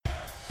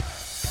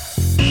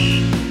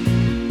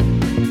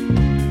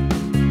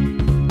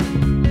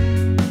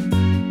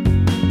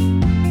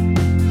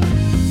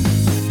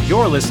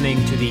You're listening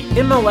to the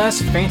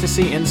MLS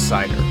Fantasy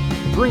Insider,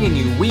 bringing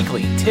you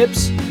weekly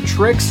tips,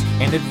 tricks,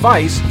 and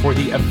advice for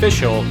the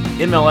official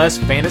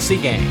MLS fantasy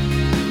game.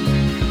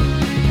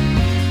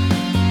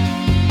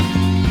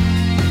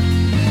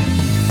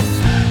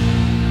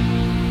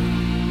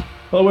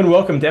 Hello and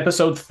welcome to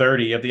episode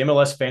 30 of the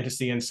MLS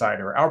Fantasy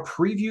Insider, our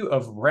preview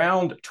of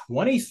round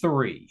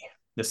 23.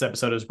 This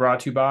episode is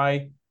brought to you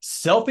by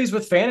Selfies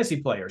with Fantasy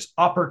Players,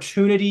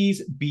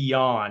 Opportunities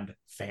Beyond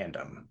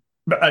Fandom.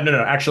 Brought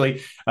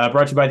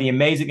to you by the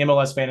amazing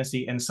MLS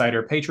Fantasy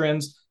Insider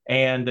patrons,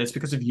 and it's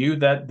because of you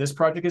that this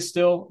project is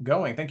still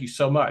going. Thank you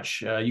so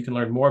much. You can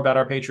learn more about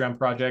our Patreon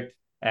project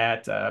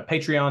at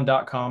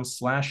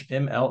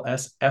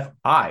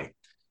patreon.com/MLSFI.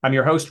 I'm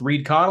your host,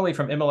 Reid Connolly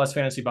from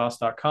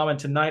MLSFantasyBoss.com, and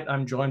tonight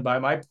I'm joined by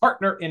my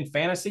partner in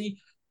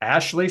fantasy,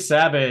 Ashley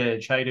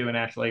Savage. How you doing,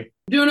 Ashley?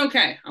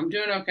 I'm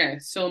doing okay.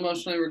 Still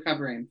emotionally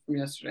recovering from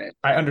yesterday.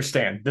 I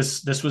understand.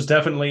 This was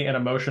definitely an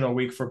emotional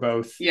week for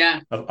both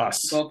of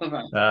us. Both of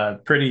us.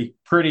 Pretty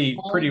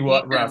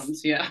rough.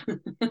 Yeah.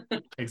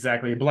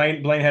 Exactly.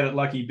 Blaine had it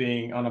lucky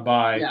being on a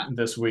bye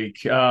this week.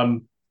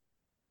 So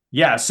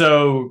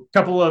a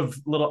couple of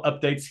little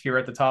updates here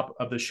at the top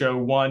of the show.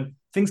 One,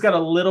 things got a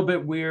little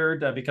bit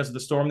weird because of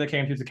the storm that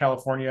came through to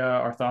California.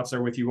 Our thoughts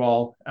are with you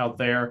all out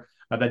there.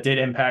 That did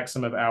impact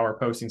some of our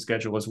posting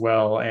schedule as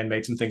well and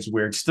made some things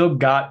weird. Still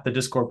got the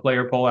Discord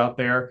player poll out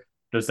there.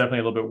 But it's definitely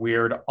a little bit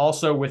weird.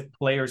 Also, with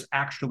players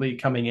actually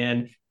coming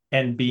in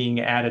and being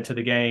added to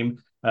the game,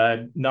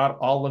 not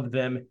all of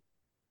them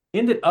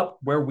ended up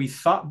where we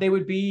thought they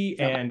would be.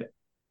 Yeah. And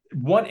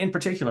one in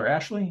particular,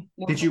 Ashley,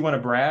 did you want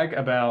to brag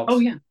about? Oh,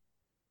 yeah.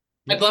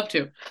 I'd love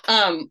to.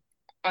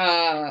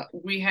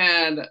 We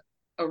had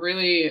a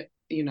really,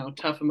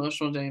 tough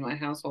emotional day in my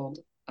household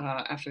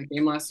after the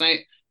game last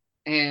night.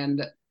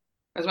 And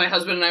as my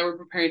husband and I were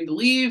preparing to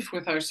leave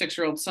with our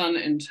 6-year-old son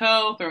in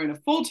tow, throwing a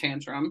full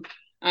tantrum,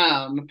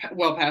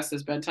 well past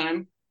his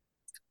bedtime,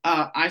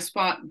 I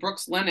spot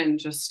Brooks Lennon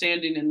just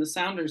standing in the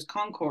Sounders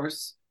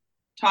concourse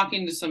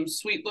talking to some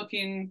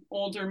sweet-looking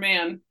older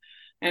man.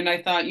 And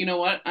I thought, you know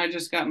what? I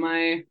just got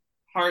my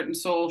heart and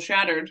soul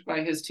shattered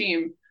by his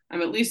team.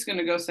 I'm at least going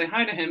to go say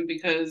hi to him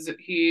because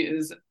he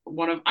is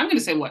one of, I'm going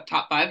to say,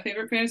 top 5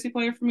 favorite fantasy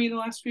player for me the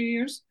last few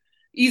years.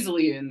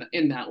 Easily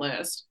in that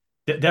list.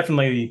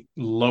 Definitely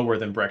lower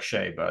than Breck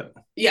Shea, but...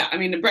 Yeah, I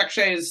mean, Breck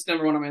Shea is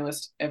number one on my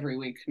list every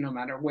week, no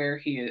matter where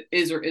he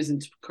is or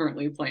isn't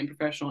currently playing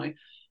professionally.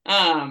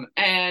 So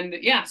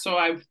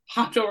I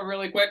popped over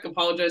really quick,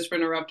 apologized for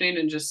interrupting,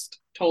 and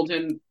just told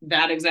him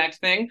that exact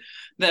thing,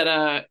 that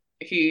I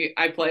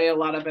play a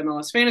lot of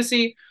MLS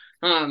Fantasy,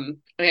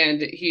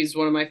 and he's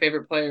one of my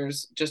favorite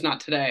players, just not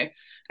today.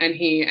 And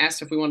he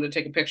asked if we wanted to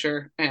take a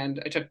picture, and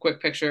I took a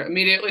quick picture,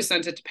 immediately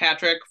sent it to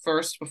Patrick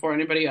first before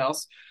anybody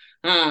else.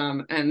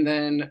 And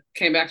then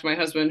came back to my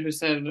husband, who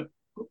said,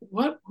 who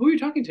are you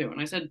talking to? And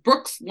I said,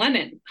 Brooks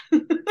Lennon.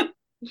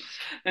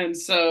 And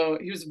so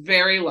he was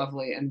very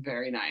lovely and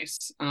very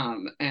nice.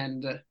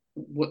 And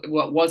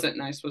what wasn't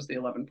nice was the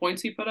 11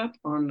 points he put up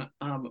on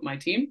my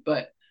team,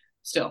 but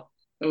still,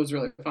 it was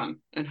really fun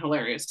and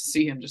hilarious to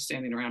see him just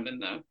standing around in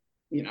the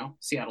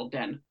Seattle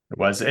den. It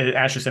was.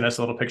 Ashley sent us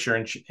a little picture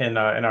in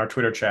our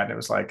Twitter chat, and it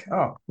was like,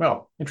 oh,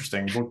 well,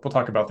 interesting. We'll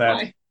talk about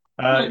that.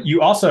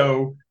 You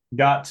also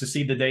got to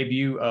see the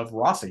debut of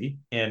Rossi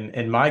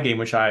in my game,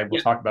 which I will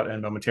talk about in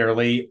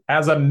momentarily,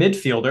 as a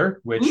midfielder,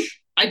 which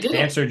I did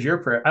answered your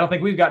prayer. I don't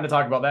think we've gotten to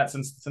talk about that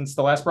since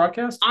the last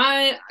broadcast.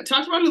 I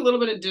talked about it a little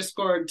bit in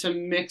Discord to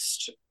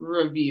mixed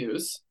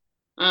reviews.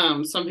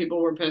 Some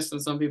people were pissed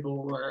and some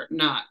people were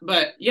not.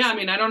 But yeah, I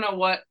mean, I don't know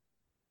what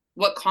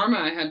karma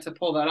I had to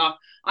pull that off.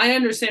 I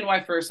understand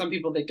why for some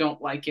people they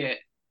don't like it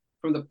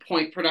from the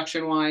point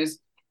production wise.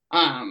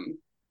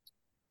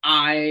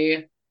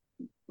 I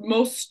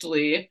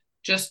mostly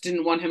just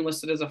didn't want him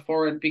listed as a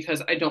forward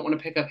because I don't want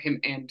to pick up him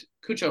and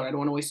Cucho. I don't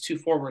want to waste 2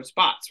 forward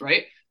spots,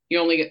 right? You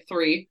only get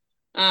 3.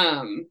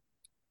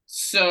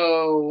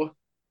 So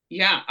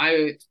yeah,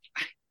 I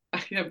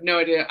have no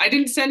idea. I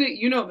didn't send it.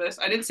 This.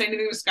 I didn't say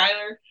anything to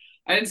Skylar.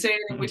 I didn't say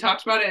anything. We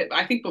talked about it,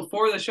 I think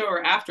before the show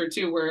or after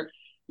too, where,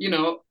 you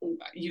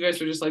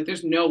guys were just like,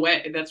 there's no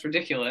way. That's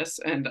ridiculous.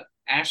 And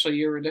Ashley,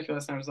 you're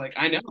ridiculous. And I was like,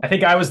 I know. I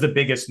think I was the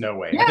biggest no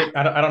way. Yeah.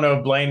 I don't know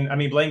if Blaine,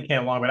 Blaine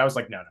came along, but I was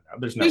like, no.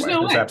 There's no way.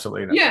 There's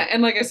absolutely no way. Yeah.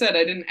 And like I said,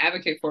 I didn't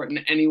advocate for it in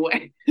any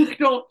way. I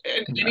don't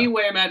in any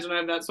way imagine I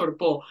have that sort of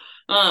pull.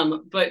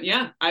 But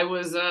yeah, I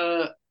was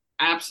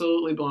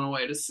absolutely blown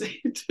away to see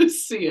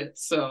it.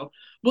 So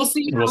we'll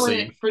see how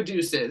it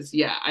produces.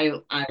 Yeah.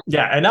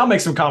 And I'll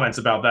make some comments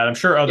about that. I'm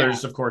sure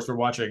others, of course, were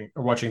watching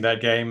that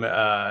game.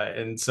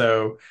 And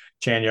so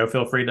Chanyo,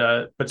 feel free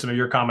to put some of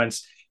your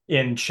comments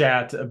in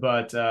chat,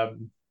 but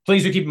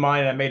please do keep in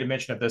mind, I made a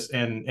mention of this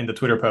in the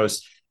Twitter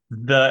post.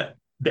 The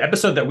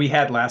episode that we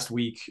had last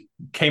week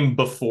came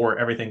before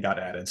everything got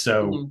added.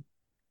 So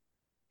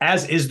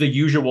as is the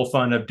usual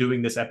fun of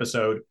doing this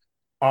episode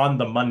on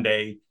the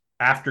Monday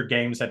after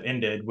games have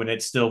ended, when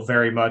it's still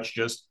very much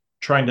just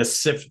trying to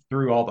sift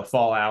through all the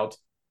fallout,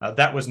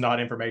 that was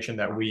not information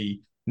that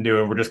we knew,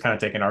 and we're just kind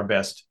of taking our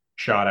best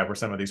shot at where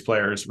some of these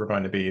players were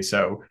going to be.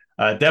 So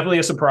definitely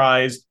a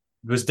surprise.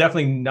 It was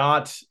definitely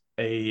not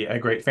a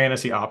great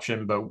fantasy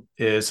option, but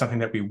is something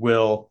that we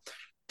will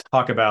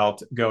talk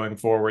about going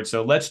forward.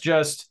 So let's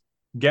just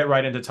get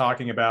right into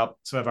talking about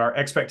some of our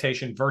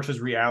expectation versus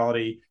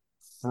reality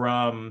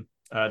from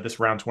this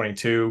round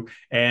 22.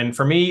 And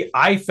for me,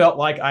 I felt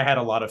like I had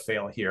a lot of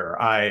fail here.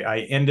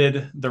 I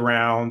ended the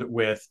round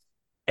with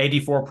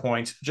 84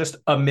 points, just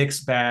a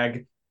mixed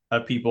bag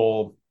of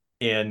people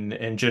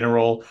in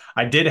general.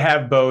 I did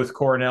have both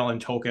Coronel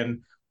and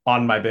Tolkien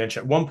on my bench.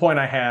 At one point,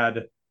 I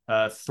had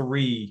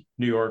 3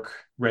 New York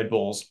Red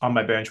Bulls on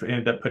my bench. We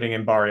ended up putting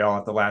in Barrial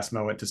at the last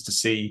moment just to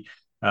see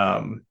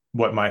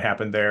what might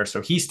happen there.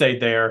 So he stayed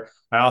there.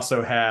 I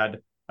also had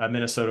a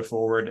Minnesota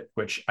forward,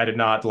 which I did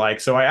not like.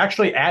 So I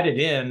actually added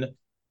in,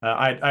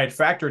 I had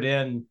factored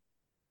in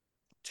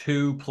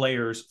 2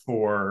 players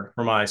for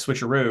my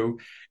switcheroo,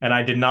 and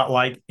I did not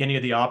like any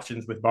of the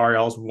options with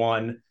Barrial's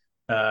 1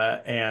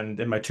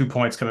 and my 2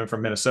 points coming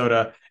from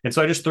Minnesota. And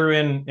so I just threw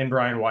in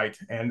Brian White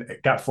and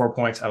got 4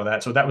 points out of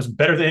that. So that was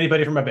better than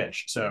anybody from my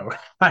bench. So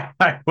I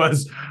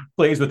was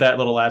pleased with that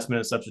little last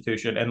minute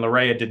substitution. And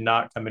Larea did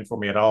not come in for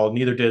me at all.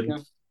 Neither did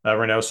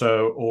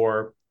Reynoso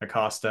or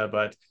Acosta,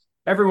 but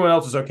everyone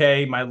else was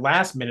okay. My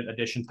last minute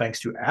addition, thanks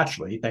to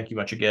Ashley, thank you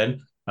much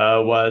again,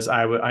 was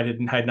I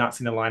had not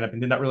seen the lineup and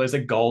did not realize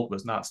that Gold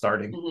was not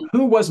starting.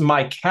 Who was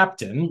my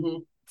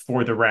captain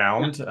for the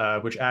round,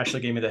 which Ashley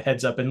gave me the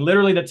heads up. And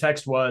literally the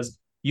text was,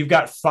 "You've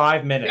got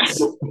 5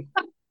 minutes."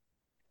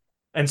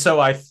 And so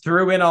I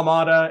threw in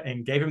Almada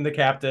and gave him the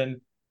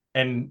captain,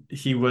 and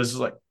he was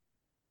like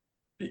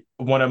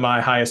one of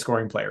my highest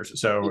scoring players.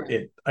 So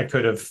I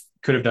could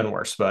have done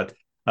worse, but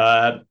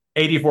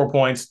 84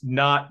 points,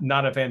 not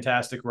a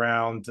fantastic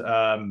round.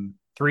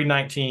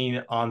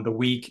 319 on the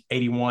week,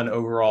 81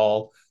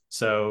 overall.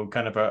 So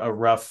kind of a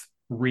rough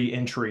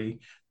re-entry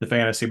to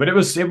fantasy, but it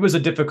was a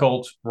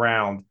difficult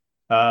round.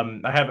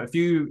 I have a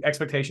few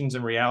expectations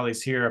and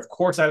realities here. Of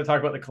course, I had to talk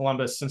about the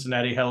Columbus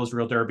Cincinnati Hell's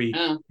Real Derby.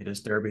 It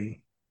is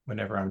Derby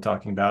whenever I'm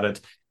talking about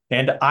it.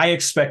 And I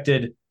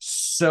expected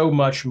so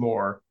much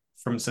more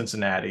from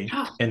Cincinnati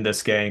in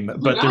this game,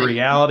 but the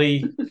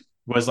reality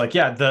was like,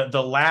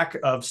 the lack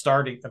of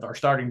our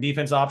starting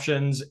defense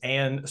options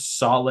and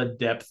solid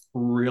depth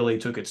really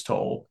took its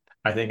toll,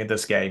 I think, in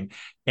this game.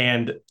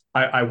 And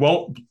I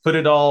won't put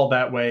it all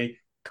that way.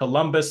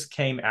 Columbus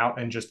came out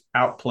and just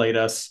outplayed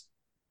us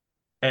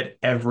at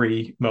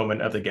every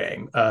moment of the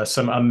game.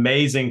 Some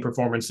amazing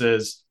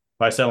performances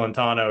by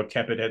Celentano,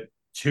 kept it at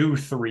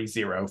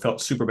 2-3-0.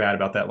 Felt super bad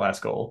about that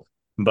last goal,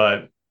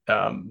 but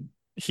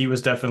he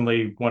was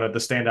definitely one of the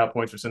standout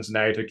points for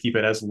Cincinnati to keep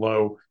it as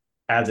low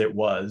as it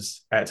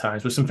was at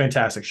times with some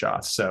fantastic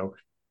shots. So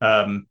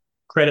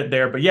credit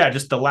there. But yeah,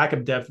 just the lack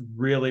of depth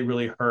really,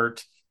 really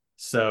hurt.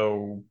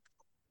 So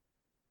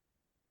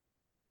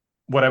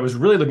what I was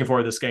really looking for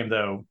in this game,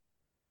 though,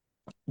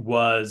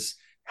 was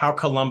how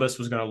Columbus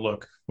was going to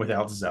look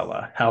without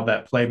Zella, how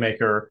that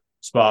playmaker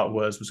spot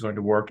was going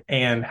to work,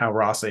 and how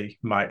Rossi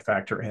might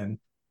factor in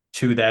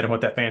to that and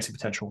what that fantasy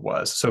potential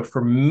was. So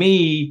for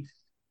me,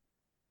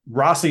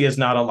 Rossi is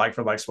not a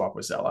like-for-like swap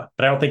with Zella,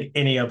 but I don't think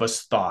any of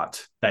us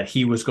thought that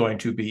he was going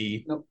to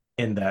be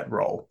in that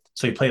role.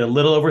 So he played a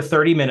little over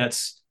 30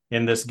 minutes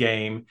in this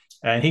game,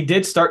 and he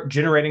did start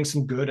generating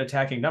some good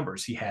attacking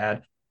numbers. He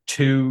had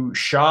 2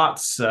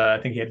 shots. I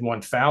think he had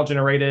 1 foul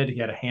generated. He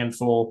had a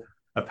handful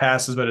of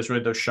passes, but it's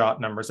really those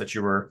shot numbers that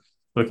you were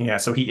looking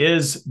at. So he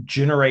is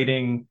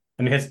generating,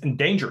 and he has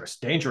dangerous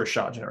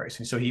shot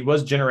generation. So he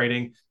was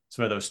generating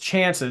some of those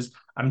chances.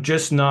 I'm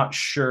just not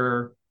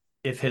sure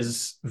if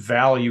his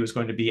value is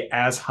going to be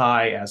as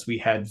high as we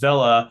had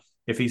Vela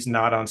if he's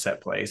not on set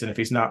plays and if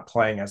he's not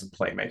playing as a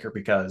playmaker,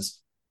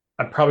 because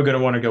I'm probably going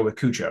to want to go with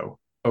Cucho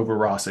over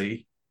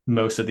Rossi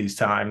most of these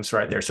times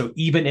right there. So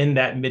even in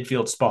that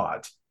midfield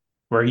spot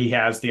where he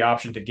has the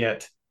option to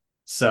get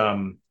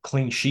some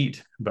clean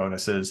sheet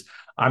bonuses,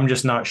 I'm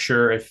just not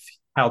sure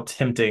how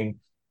tempting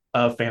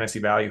of fantasy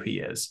value he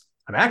is.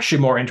 I'm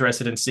actually more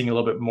interested in seeing a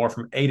little bit more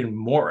from Aiden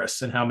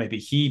Morris and how maybe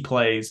he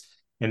plays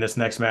in this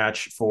next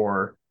match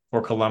for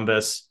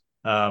Columbus,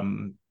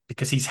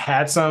 because he's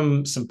had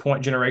some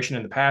point generation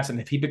in the past, and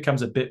if he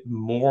becomes a bit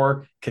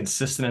more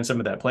consistent in some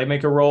of that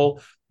playmaker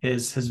role,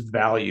 his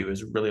value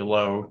is really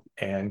low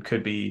and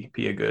could be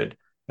a good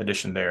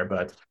addition there.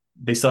 But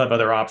they still have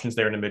other options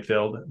there in the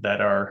midfield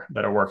that are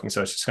working,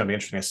 so it's just going to be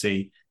interesting to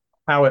see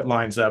how it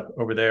lines up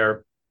over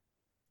there.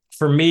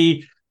 For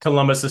me,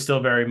 Columbus is still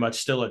very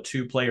much a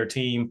 2-player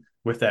team,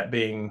 with that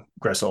being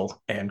Gressel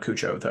and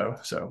Cucho, though.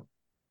 So,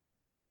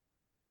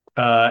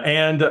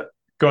 and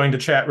going to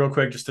chat real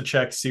quick just to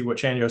check, see what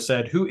Chanjo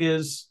said, who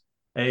is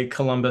a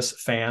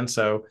Columbus fan.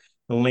 So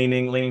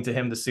leaning to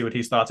him to see what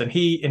his thoughts, and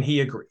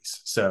he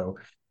agrees. So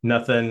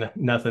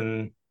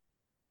nothing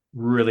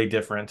really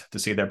different to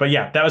see there. But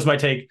yeah, that was my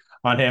take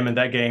on him in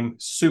that game.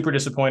 Super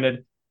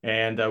disappointed,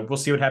 and we'll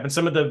see what happens.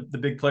 Some of the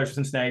big players for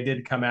Cincinnati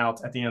did come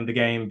out at the end of the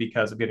game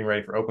because of getting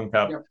ready for Open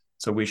Cup. Yep.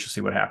 So we should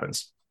see what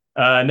happens.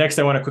 Next,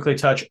 I want to quickly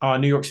touch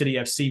on New York City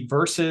FC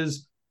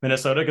versus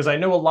Minnesota, because I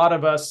know a lot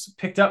of us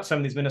picked up some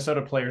of these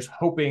Minnesota players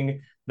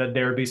hoping that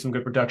there would be some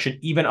good production,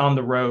 even on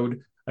the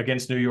road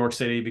against New York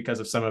City, because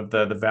of some of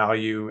the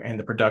value and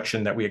the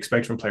production that we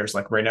expect from players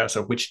like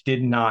Reynoso, which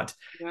did not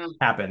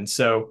happen.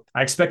 So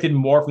I expected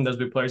more from those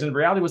big players. And the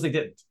reality was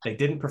they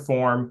didn't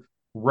perform.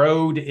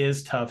 Road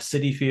is tough.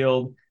 City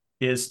Field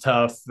is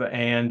tough.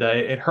 And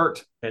it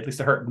hurt. At least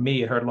it hurt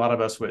me. It hurt a lot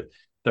of us with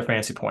the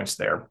fantasy points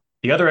there.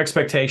 The other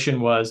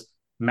expectation was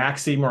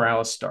Maxi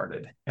Morales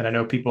started. And I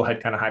know people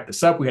had kind of hyped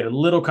this up. We had a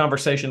little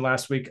conversation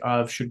last week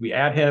of should we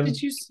add him?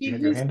 Did you see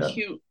his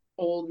cute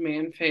old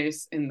man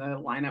face in the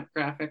lineup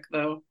graphic,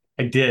 though?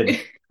 I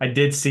did. I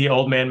did see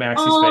old man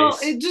Maxi's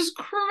face. It just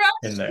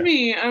crushed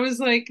me. I was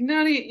like,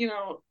 no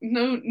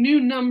new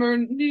number,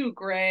 new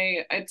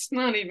gray. It's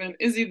not even,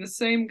 is he the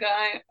same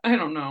guy? I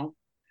don't know.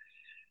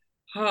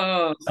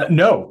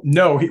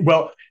 No.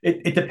 Well,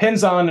 it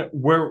depends on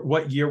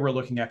what year we're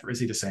looking at for is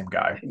he the same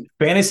guy?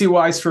 Fantasy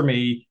wise, for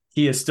me,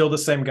 he is still the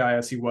same guy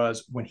as he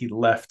was when he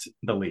left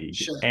the league.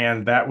 Sure.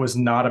 And that was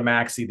not a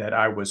Maxi that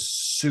I was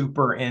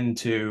super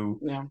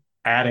into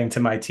adding to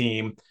my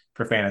team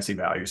for fantasy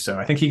value. So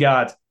I think he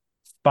got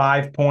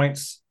 5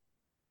 points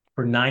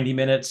for 90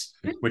 minutes,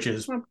 which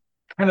is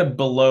kind of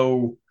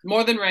below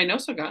more than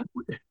Reynoso got,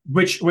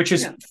 which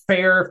is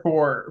fair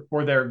for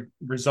their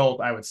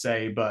result, I would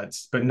say, but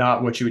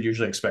not what you would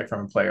usually expect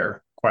from a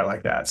player quite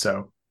like that.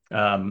 So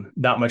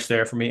not much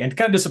there for me, and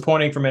kind of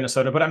disappointing for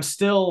Minnesota, but I'm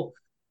still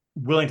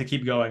willing to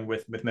keep going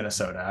with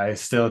Minnesota.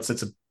 It's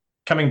a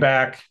coming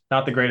back,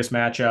 not the greatest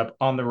matchup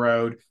on the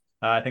road.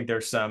 I think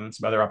there's some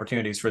other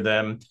opportunities for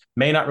them.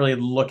 May not really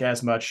look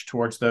as much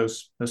towards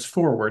those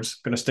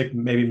forwards. Going to stick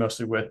maybe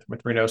mostly with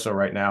Reynoso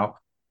right now.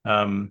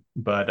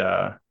 But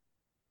I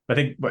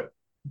think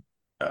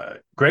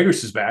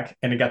Gregos is back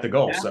and he got the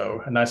goal,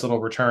 so a nice little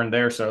return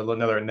there. So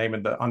another name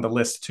on the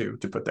list to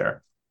put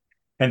there.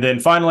 And then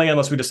finally,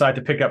 unless we decide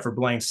to pick up for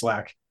Blaine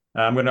slack,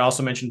 I'm going to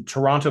also mention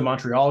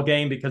Toronto-Montreal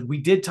game, because we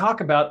did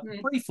talk about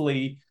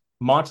briefly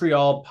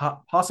Montreal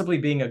possibly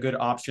being a good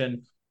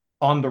option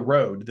on the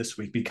road this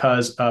week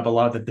because of a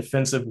lot of the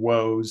defensive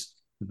woes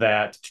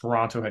that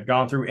Toronto had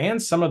gone through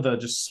and some of the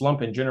just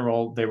slump in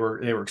general they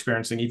were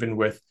experiencing, even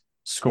with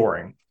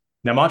scoring.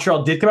 Now,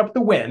 Montreal did come up with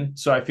the win,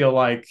 so I feel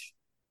like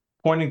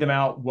pointing them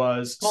out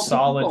was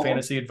solid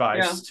fantasy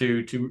advice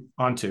to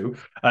onto.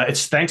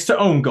 It's thanks to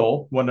own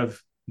goal, one of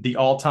the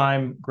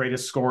all-time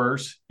greatest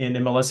scorers in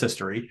MLS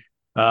history.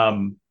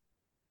 But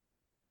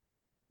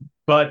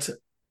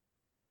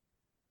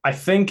I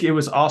think it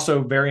was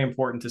also very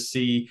important to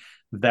see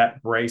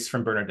that brace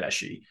from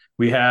Bernardeschi.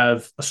 We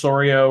have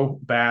Osorio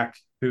back,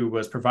 who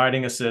was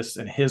providing assists,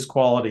 and his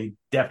quality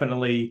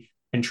definitely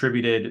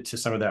contributed to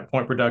some of that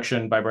point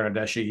production by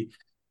Bernardeschi.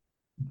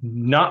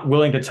 Not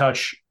willing to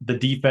touch the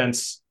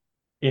defense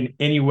in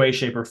any way,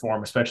 shape, or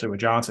form, especially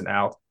with Johnson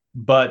out.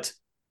 But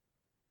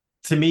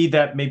to me,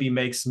 that maybe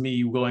makes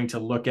me willing to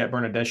look at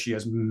Bernardeschi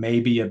as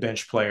maybe a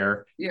bench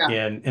player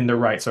in the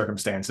right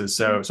circumstances.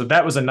 So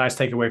that was a nice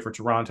takeaway for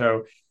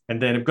Toronto.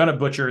 And then I'm going to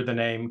butcher the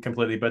name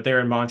completely, but they're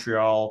in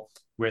Montreal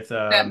with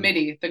that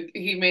Midi.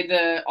 He made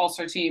the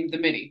All-Star team, the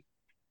Midi.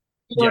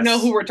 You don't know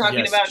who we're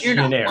talking about. You're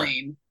not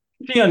playing.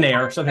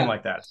 Pioneer, something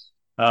like that.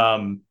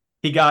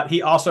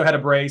 He also had a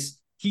brace.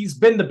 He's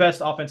been the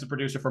best offensive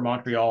producer for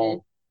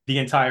Montreal the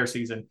entire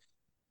season.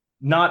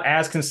 Not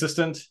as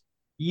consistent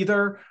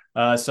either.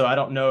 So I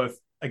don't know if,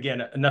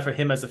 again, enough of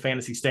him as a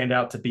fantasy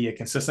standout to be a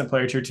consistent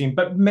player to your team,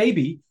 but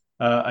maybe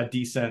a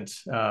decent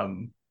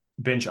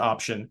bench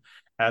option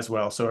as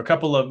well. So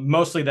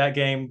mostly that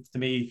game to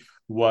me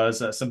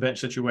was some bench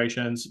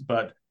situations,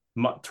 but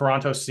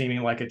Toronto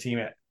seeming like a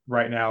team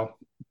right now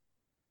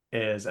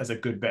is as a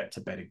good bet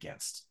to bet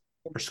against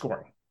for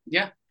scoring.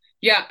 Yeah.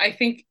 I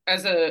think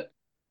as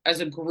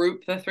a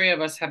group, the three of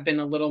us have been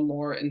a little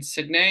more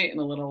Insigne and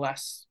a little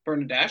less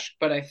Bernardeschi,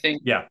 but I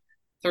think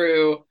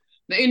through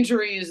the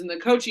injuries and the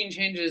coaching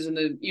changes and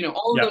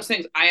all of those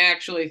things, I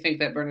actually think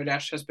that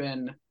Bernardeschi has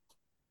been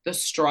the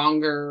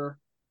stronger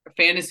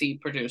fantasy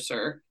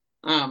producer.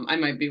 I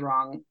might be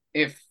wrong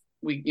if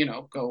we,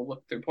 go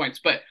look through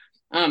points, but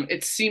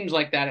it seems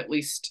like that, at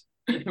least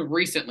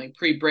recently,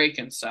 pre-break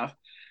and stuff.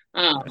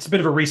 It's a bit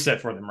of a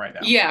reset for them right now.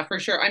 Yeah, for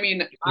sure. I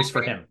mean, at least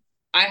for him.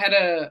 I had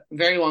a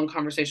very long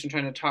conversation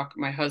trying to talk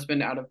my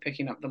husband out of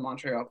picking up the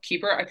Montreal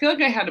keeper. I feel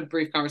like I had a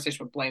brief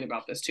conversation with Blaine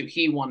about this too.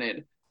 He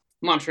wanted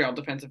Montreal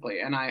defensively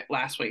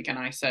last week, and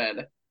I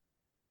said,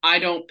 I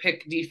don't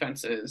pick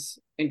defenses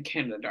in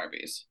Canada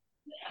derbies.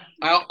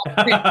 I'll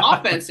pick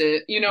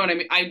offenses, you know what I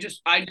mean? I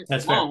just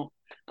That's won't.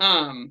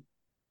 Fair.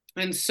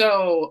 And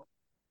so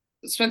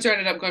Spencer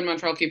ended up going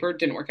Montreal keeper,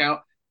 didn't work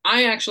out.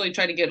 I actually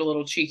tried to get a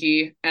little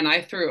cheeky, and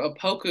I threw a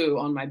Poku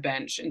on my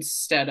bench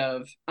instead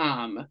of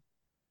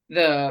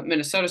the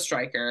Minnesota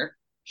striker.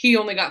 He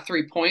only got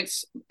 3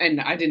 points,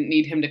 and I didn't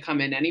need him to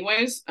come in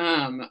anyways.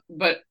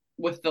 But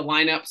with the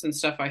lineups and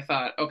stuff, I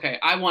thought, okay,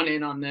 I want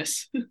in on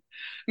this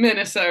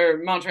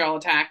Montreal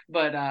attack,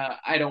 but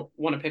I don't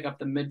want to pick up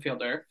the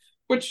midfielder,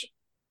 which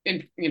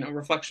in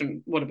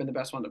reflection would have been the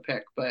best one to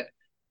pick. But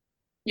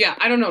yeah,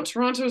 I don't know.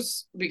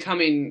 Toronto's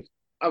becoming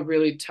a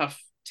really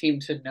tough team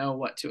to know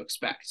what to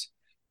expect.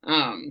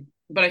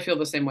 But I feel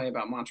the same way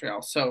about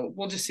Montreal. So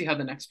we'll just see how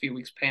the next few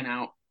weeks pan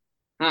out.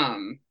 How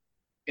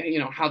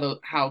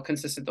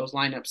consistent those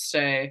lineups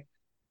stay.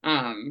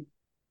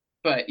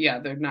 But yeah,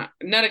 they're not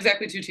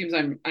exactly two teams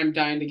I'm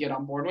dying to get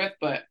on board with.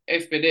 But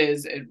if it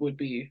is, it would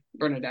be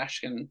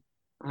Bernadashkin,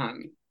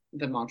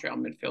 the Montreal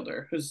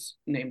midfielder, whose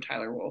name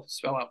Tyler will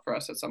spell out for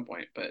us at some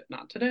point, but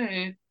not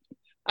today.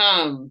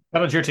 How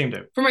did your team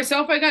do? For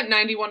myself, I got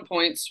 91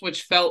 points,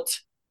 which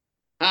felt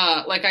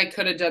like I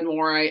could have done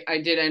more.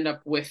 I did end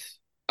up with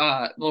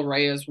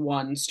Lorraya's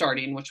 1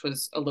 starting, which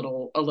was a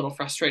little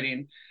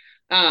frustrating.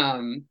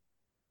 And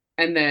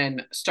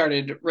then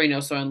started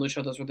Reynoso and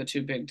Lucho. Those were the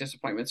 2 big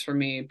disappointments for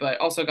me, but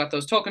also got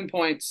those token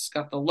points,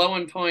 got the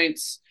Lowen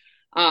points.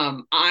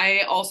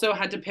 I also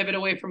had to pivot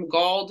away from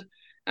Gald.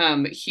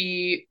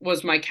 He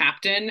was my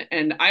captain,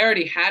 and I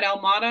already had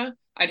Almada.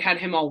 I'd had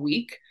him all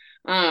week.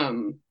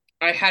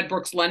 I had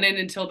Brooks Lennon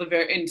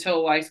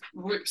until I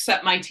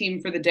set my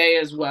team for the day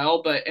as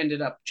well, but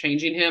ended up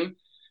changing him.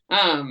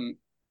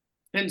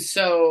 And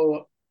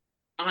so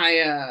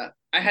I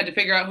had to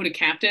figure out who to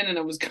captain, and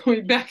I was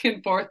going back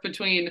and forth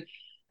between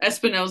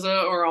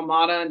Espinoza or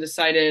Almada, and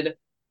decided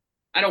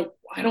I don't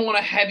want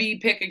a heavy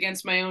pick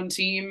against my own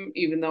team,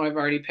 even though I've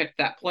already picked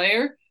that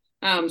player.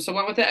 So I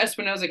went with the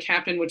Espinoza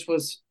captain, which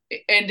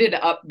ended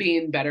up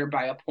being better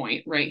by a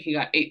point, right? He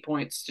got 8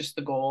 points, just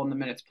the goal and the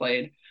minutes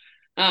played.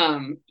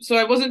 So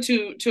I wasn't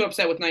too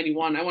upset with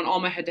 91. I went all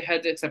my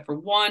head-to-heads except for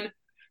 1.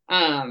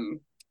 And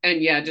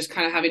yeah, just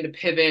kind of having to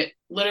pivot,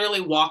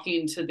 literally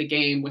walking to the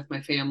game with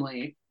my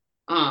family,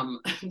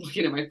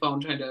 looking at my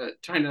phone,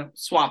 trying to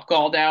swap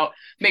Gald out,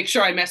 make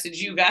sure I message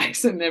you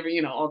guys and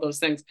all those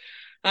things.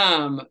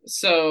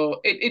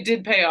 So it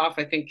did pay off.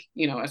 I think,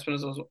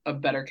 Espinosa was a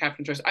better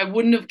captain choice. I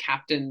wouldn't have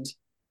captained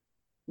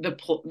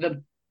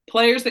the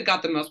players that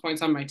got the most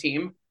points on my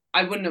team.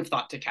 I wouldn't have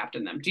thought to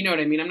captain them. Do you know what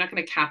I mean? I'm not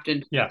going to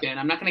captain Dan.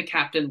 I'm not going to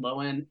captain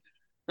Lowen.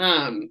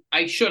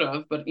 I should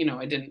have, but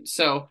I didn't.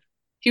 So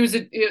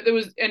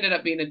ended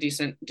up being a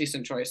decent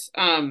choice.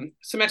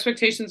 Some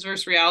expectations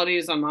versus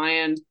realities on my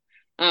end.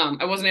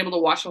 I wasn't able to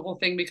watch the whole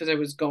thing because I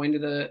was going to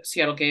the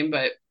Seattle game,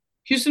 but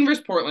Houston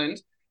versus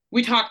Portland,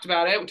 we talked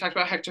about it. We talked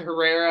about Hector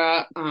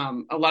Herrera.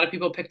 A lot of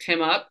people picked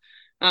him up.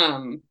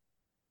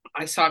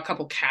 I saw a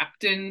couple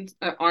captain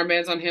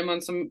armbands on him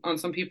on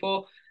some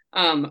people.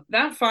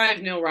 That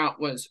 5-0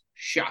 route was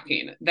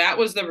shocking. That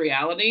was the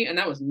reality, and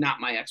that was not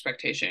my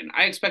expectation.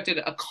 I expected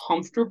a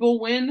comfortable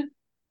win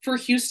for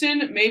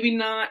Houston, maybe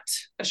not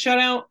a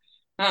shutout,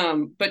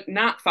 but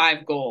not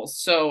 5 goals.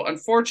 So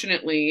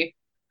unfortunately,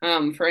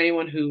 for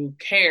anyone who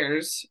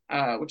cares,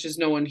 which is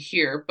no one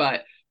here,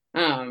 but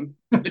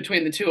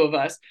between the 2 of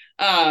us,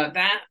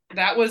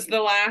 that was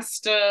the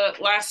last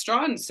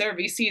straw, and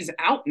Cervisi's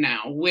out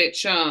now,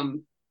 which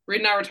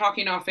Reid and I were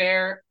talking off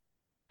air.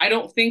 I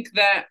don't think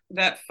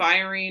that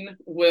firing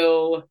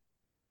will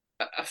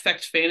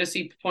affect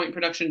fantasy point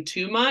production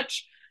too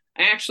much.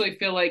 I actually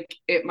feel like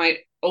it might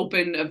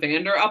open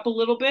Evander up a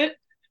little bit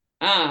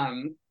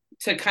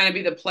to kind of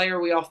be the player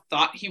we all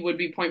thought he would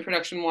be point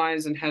production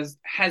wise, and has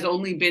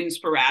only been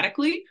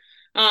sporadically.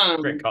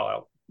 Great call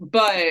out.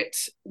 But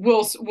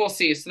we'll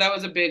see. So that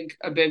was a big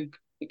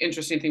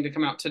interesting thing to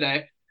come out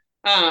today.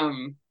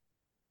 And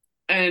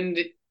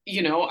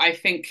I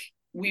think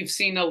we've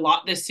seen a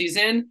lot this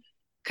season,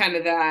 kind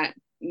of that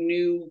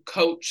new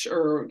coach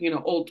or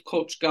old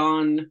coach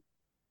gone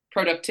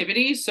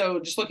productivity.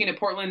 So just looking at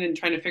Portland and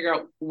trying to figure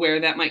out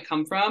where that might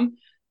come from,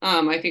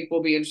 I think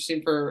will be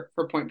interesting for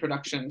point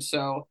production.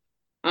 So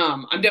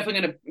I'm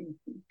definitely going to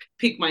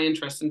pique my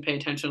interest and pay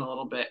attention a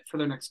little bit for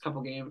the next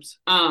couple games.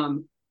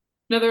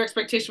 Another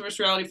expectation versus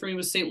reality for me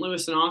was St.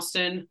 Louis and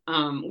Austin.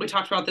 We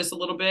talked about this a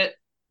little bit.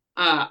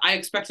 I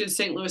expected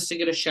St. Louis to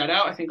get a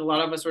shutout. I think a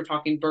lot of us were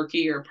talking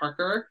Berkey or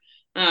Parker.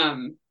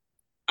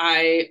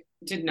 I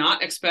did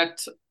not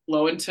expect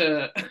Lowen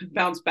to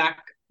bounce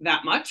back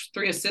that much.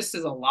 3 assists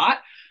is a lot.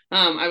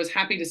 I was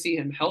happy to see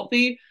him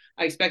healthy.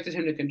 I expected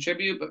him to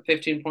contribute, but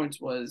 15 points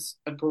was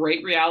a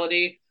great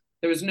reality.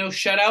 There was no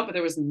shutout, but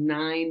there was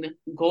 9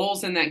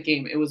 goals in that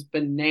game. It was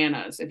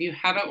bananas. If you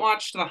haven't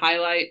watched the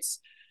highlights,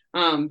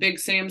 Big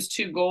Sam's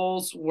 2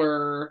 goals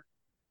were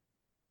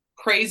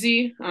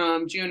crazy.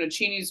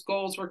 Gionacini's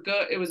goals were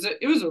good. It was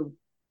a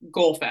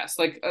goal fest.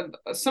 Like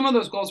some of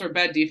those goals were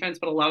bad defense,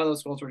 but a lot of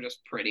those goals were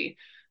just pretty.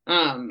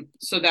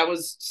 So that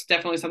was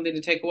definitely something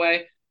to take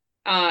away.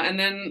 And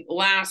then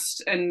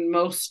last and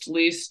most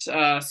least,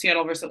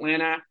 Seattle versus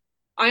Atlanta.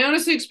 I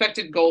honestly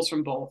expected goals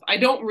from both. I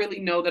don't really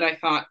know that I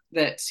thought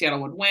that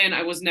Seattle would win.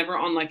 I was never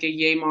on like a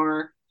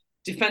Yamar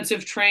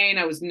defensive train.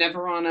 I was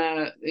never on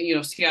a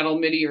Seattle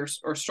midi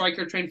or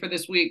striker train for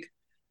this week.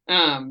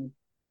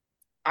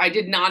 I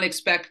did not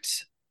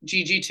expect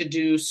Gigi to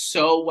do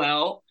so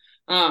well.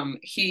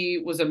 He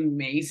was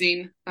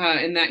amazing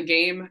in that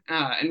game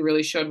and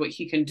really showed what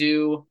he can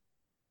do,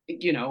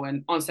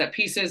 and on set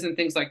pieces and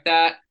things like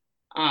that.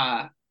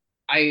 I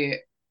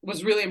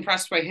was really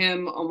impressed by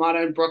him.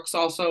 Almada and Brooks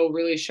also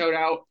really showed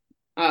out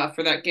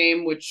for that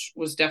game, which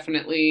was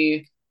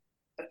definitely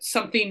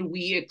something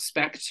we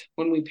expect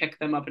when we pick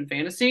them up in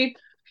fantasy,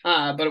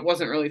 but it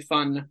wasn't really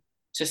fun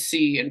to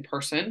see in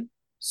person.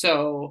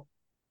 So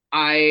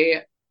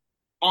I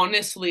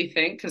honestly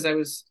think, because I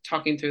was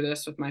talking through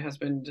this with my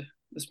husband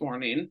this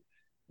morning,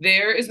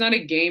 there is not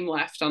a game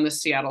left on the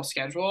Seattle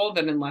schedule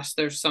that, unless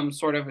there's some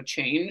sort of a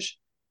change,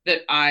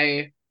 that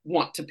I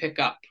want to pick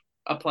up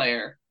a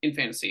player in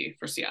fantasy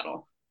for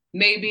Seattle.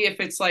 Maybe if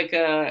it's like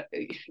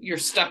you're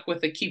stuck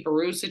with a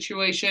keeperoo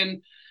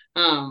situation,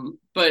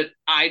 but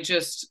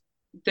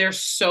there's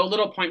so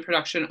little point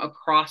production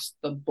across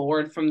the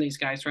board from these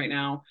guys right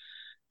now.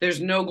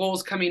 There's no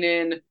goals coming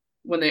in.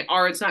 When they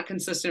are, it's not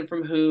consistent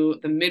from who.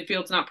 The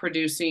midfield's not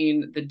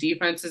producing. The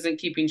defense isn't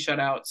keeping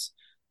shutouts.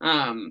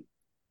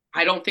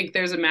 I don't think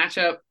there's a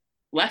matchup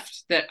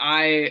left that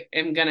I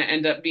am going to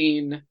end up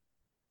being,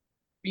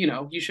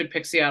 you should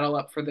pick Seattle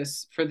up for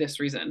this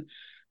reason.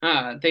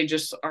 They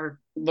just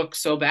look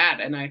so bad.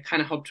 And I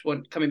kind of hoped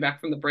when coming back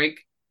from the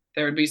break,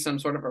 there would be some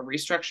sort of a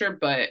restructure,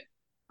 but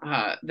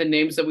the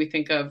names that we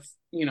think of,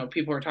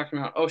 people are talking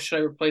about, oh, should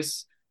I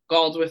replace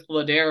Gald with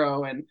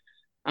Ladero? And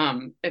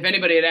if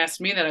anybody had asked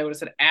me that, I would have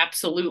said,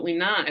 absolutely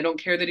not. I don't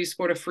care that he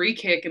scored a free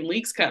kick in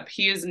Leagues Cup.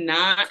 He is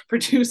not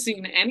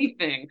producing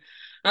anything.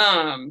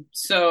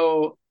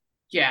 So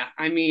yeah,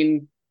 I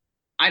mean,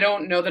 I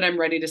don't know that I'm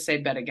ready to say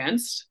bet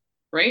against,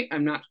 right?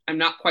 I'm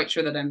not quite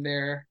sure that I'm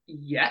there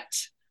yet.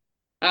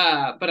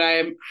 But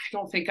I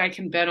don't think I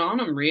can bet on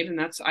him, Reid.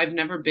 And I've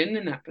never been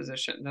in that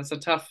position. That's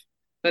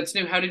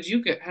new. How did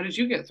you get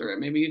through it?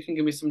 Maybe you can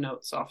give me some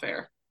notes off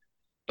air.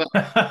 But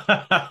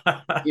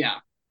yeah.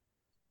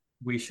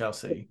 We shall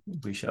see.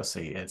 We shall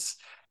see.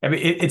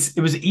 It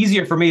was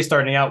easier for me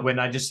starting out when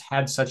I just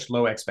had such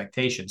low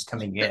expectations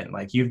coming in.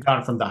 Like, you've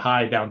gone from the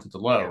high down to the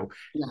low.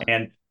 Yeah.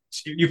 And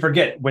you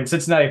forget, when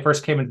Cincinnati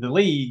first came into the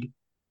league,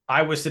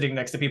 I was sitting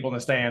next to people in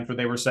the stands where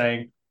they were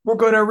saying, we're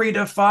going to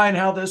redefine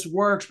how this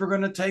works. We're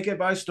going to take it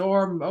by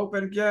storm.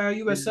 Open, yeah,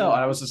 USL.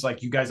 And I was just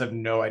like, you guys have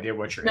no idea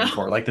what you're in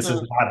for. Like, this is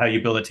not how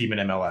you build a team in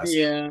MLS.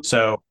 Yeah.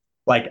 So,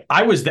 like,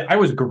 I was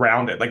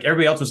grounded. Like,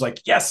 everybody else was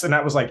like, yes. And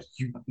I was like,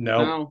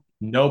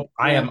 nope.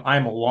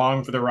 I'm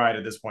along for the ride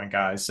at this point,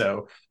 guys.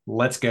 So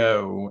let's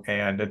go.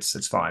 And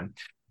it's fine.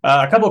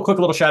 A couple of quick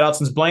little shout outs.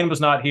 Since Blaine was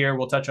not here,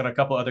 we'll touch on a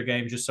couple other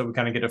games just so we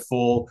kind of get a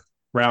full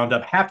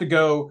roundup. Have to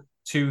go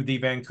to the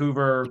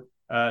Vancouver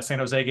San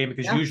Jose game,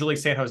 because usually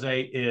San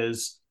Jose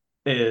is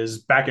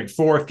back and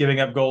forth, giving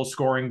up goals,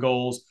 scoring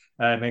goals.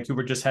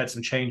 Vancouver just had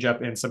some change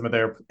up in some of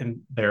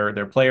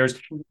their players.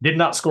 Did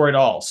not score at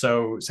all.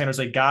 So San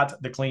Jose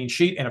got the clean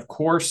sheet. And of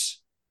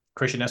course,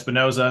 Christian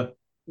Espinoza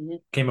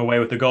came away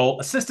with the goal,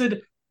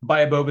 assisted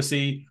by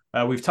Abobasi.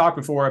 We've talked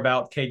before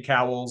about Cade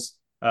Cowell's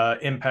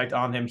impact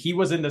on him. He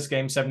was in this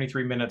game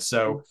 73 minutes,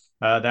 so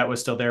that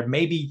was still there.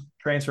 Maybe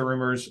transfer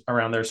rumors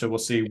around there, so we'll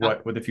see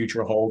what the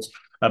future holds.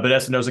 But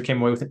Espinoza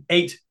came away with an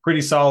 8,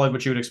 pretty solid,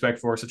 what you would expect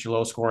for such a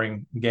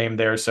low-scoring game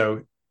there.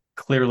 So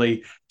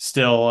clearly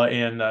still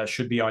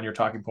should be on your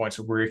talking points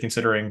where you're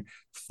considering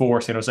for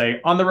San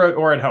Jose on the road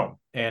or at home.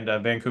 And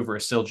Vancouver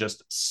is still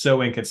just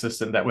so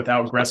inconsistent that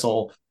without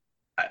Gressel,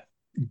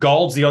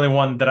 Gald's the only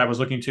one that I was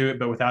looking to,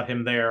 but without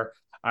him there,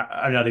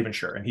 I'm not even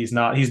sure. And he's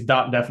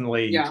not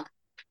definitely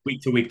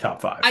week to week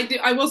top 5.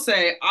 I will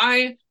say,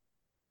 I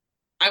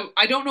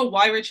don't know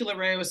why Richie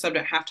Laryea was subbed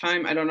at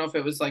halftime. I don't know if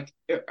it was like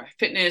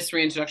fitness,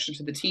 reintroduction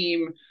to the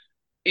team,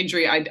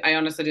 injury. I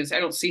honestly didn't say. I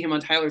don't see him on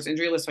Tyler's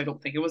injury list, so I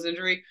don't think it was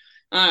injury.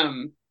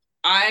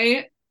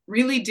 I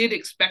really did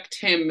expect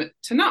him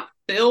to not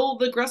fill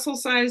the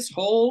Gressel-sized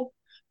hole,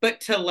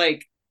 but to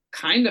like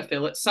kind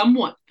of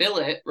somewhat fill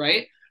it,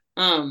 right?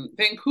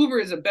 Vancouver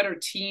is a better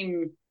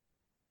team,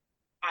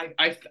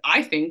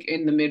 I think,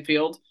 in the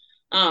midfield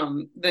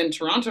than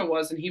Toronto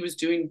was, and he was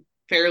doing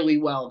fairly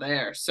well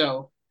there.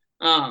 So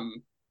I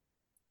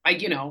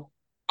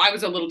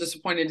was a little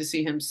disappointed to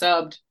see him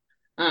subbed.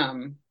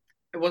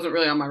 It wasn't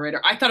really on my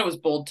radar. I thought it was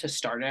bold to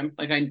start him.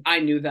 Like, I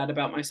knew that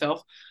about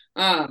myself.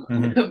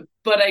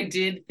 But I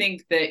did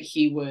think that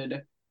he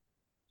would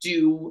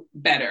do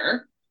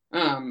better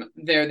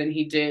there than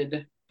he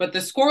did. But the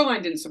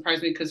scoreline didn't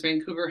surprise me, because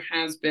Vancouver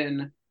has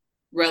been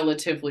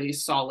relatively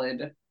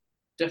solid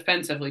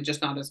defensively,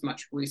 just not as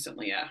much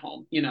recently at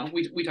home.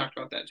 We talked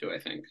about that too, I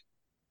think.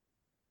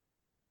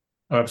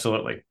 Oh,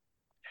 absolutely.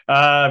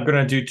 I'm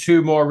going to do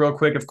 2 more real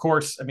quick. Of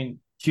course, I mean,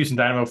 Houston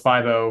Dynamo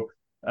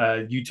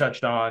 5-0. You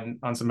touched on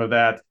some of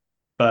that,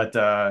 but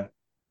I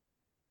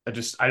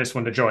just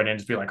wanted to join in and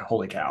just be like,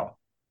 holy cow.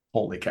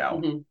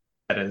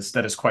 That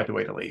is quite the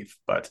way to leave.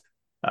 But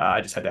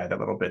I just had to add that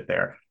little bit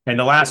there. And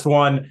the last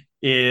one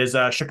is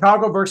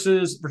Chicago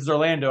versus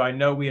Orlando. I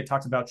know we had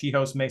talked about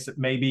Chihos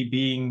maybe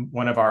being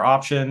one of our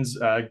options.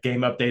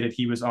 Game updated,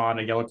 he was on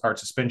a yellow card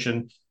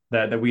suspension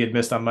that we had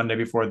missed on Monday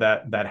before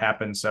that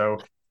happened. So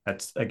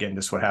that's, again,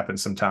 just what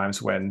happens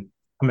sometimes when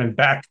coming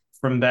back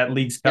from that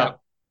Leagues Cup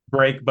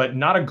break, but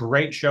not a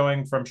great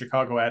showing from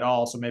Chicago at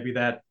all. So maybe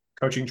that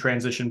coaching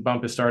transition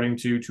bump is starting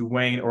to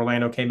wane.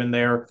 Orlando came in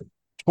there.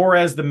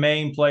 Torres, the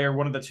main player,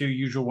 one of the 2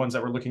 usual ones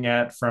that we're looking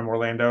at from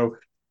Orlando,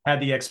 had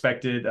the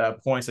expected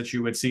points that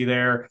you would see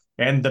there.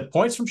 And the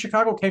points from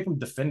Chicago came from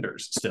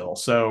defenders still.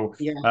 So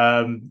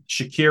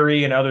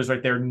Shaqiri and others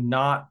right there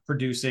not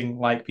producing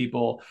like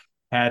people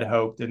had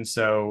hoped. And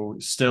so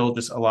still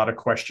just a lot of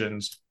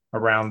questions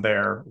around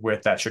there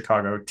with that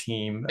Chicago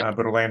team. But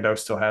Orlando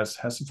still has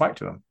some fight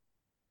to them.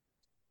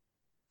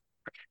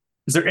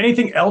 Is there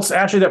anything else,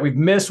 Ashley, that we've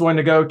missed? Want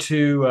to go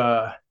to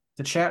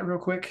the chat real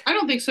quick? I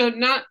don't think so.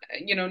 Not,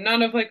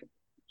 none of like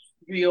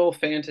real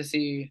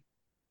fantasy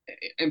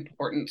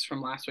importance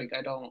from last week.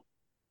 I don't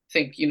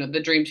think,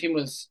 the dream team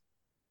was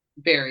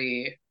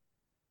very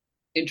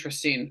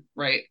interesting,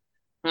 right?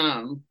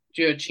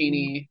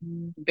 Gioacchini,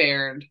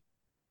 Baird,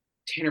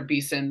 Tanner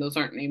Beeson, those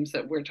aren't names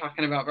that we're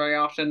talking about very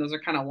often. Those are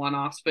kind of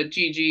one-offs, but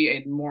Gigi,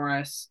 Aiden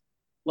Morris,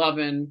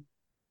 Lovin,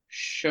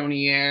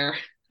 Chonier,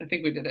 I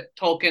think we did it,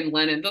 Tolkien,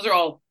 Lennon, those are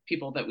all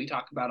people that we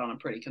talk about on a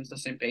pretty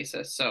consistent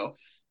basis. So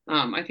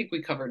I think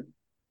we covered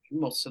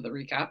most of the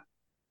recap.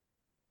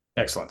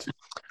 Excellent.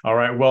 All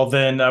right. Well,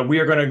 then we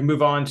are going to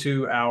move on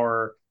to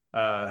our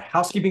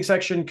housekeeping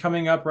section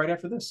coming up right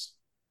after this.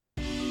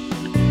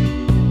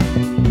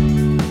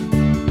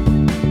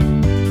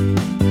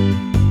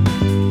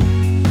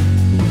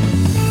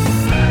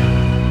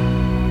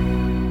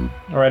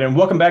 All right, and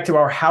welcome back to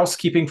our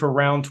housekeeping for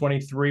round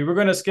 23. We're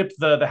going to skip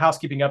the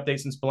housekeeping update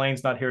since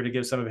Blaine's not here to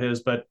give some of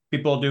his, but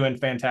people are doing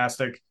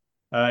fantastic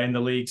in the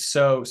league.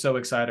 So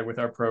excited with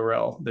our Pro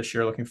Rel this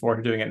year. Looking forward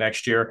to doing it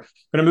next year.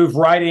 Going to move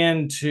right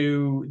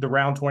into the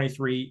round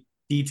 23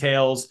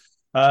 details.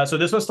 So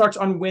this one starts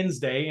on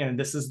Wednesday, and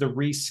this is the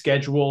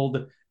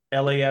rescheduled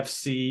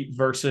LAFC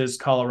versus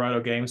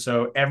Colorado game.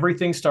 So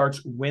everything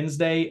starts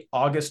Wednesday,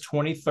 August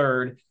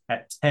 23rd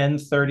at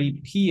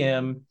 10:30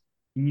 p.m.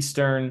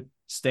 Eastern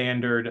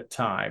Standard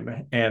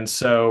Time. And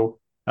so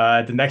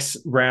the next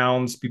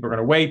rounds, people are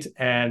going to wait.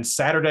 And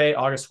Saturday,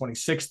 August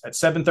 26th at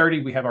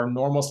 7:30, we have our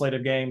normal slate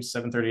of games,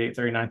 7:30,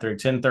 8:30,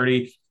 9:30,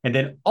 10:30. And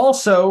then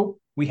also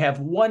we have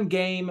one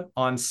game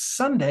on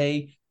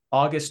Sunday,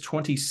 August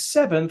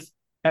 27th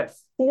at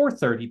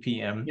 4:30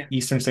 p.m.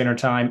 Eastern Standard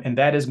Time. And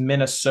that is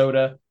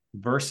Minnesota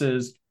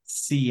versus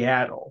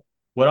Seattle.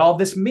 What all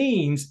this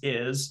means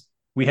is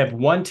we have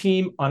one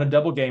team on a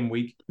double game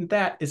week, and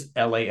that is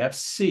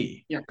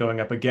LAFC going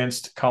up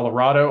against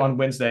Colorado on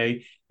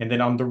Wednesday, and then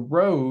on the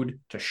road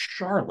to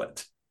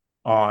Charlotte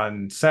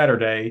on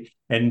Saturday,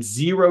 and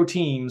 0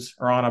 teams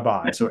are on a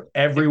bye. So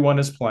everyone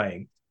is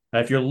playing. Now,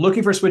 if you're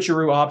looking for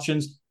switcheroo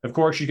options, of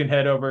course, you can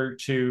head over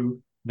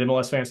to the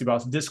MLS Fantasy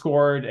Boss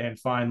Discord and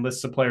find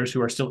lists of players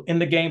who are still in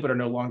the game but are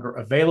no longer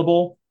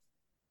available.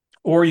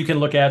 Or you can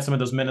look at some of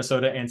those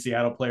Minnesota and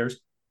Seattle players,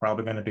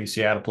 probably going to be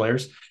Seattle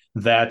players,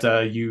 that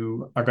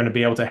you are going to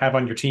be able to have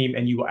on your team,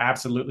 and you will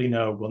absolutely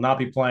know will not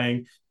be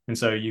playing. And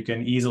so you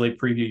can easily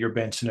preview your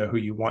bench to know who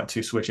you want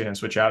to switch in and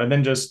switch out, and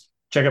then just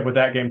check up with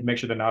that game to make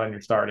sure they're not in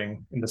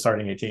the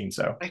starting 18.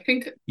 So I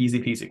think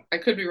easy peasy. I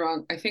could be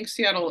wrong. I think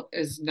Seattle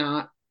is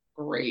not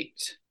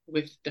great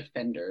with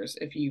defenders.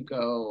 If you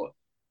go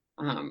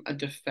a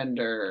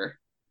defender,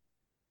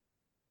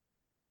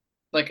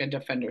 like a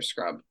defender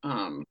scrub,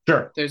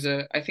 sure.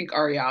 I think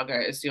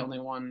Arriaga is the only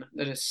one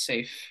that is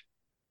safe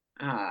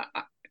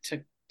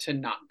to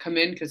not come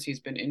in because he's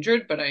been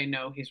injured, but I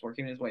know he's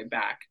working his way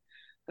back.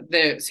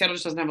 The Seattle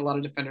just doesn't have a lot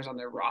of defenders on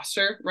their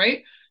roster,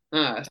 right?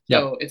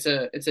 So it's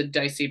a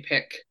dicey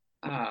pick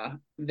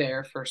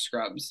there for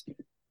scrubs.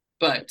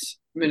 But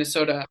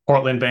Minnesota,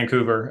 Portland,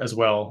 Vancouver as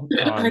well.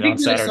 I think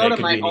Minnesota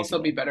might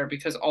also be better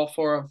because all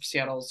 4 of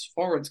Seattle's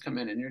forwards come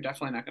in, and you're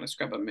definitely not going to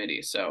scrub a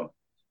midi. So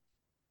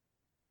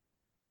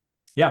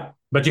yeah,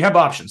 but you have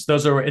options.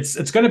 This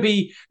is going to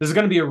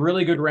be a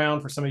really good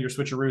round for some of your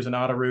switcheroos and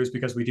auto-roos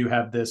because we do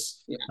have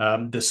this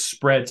this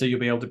spread, so you'll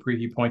be able to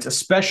preview points,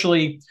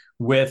 especially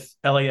with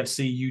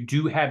LAFC. You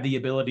do have the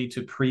ability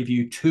to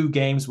preview 2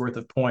 games worth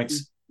of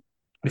points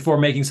before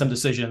making some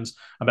decisions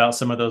about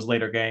some of those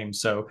later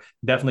games. So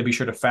definitely be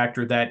sure to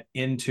factor that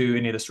into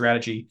any of the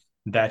strategy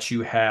that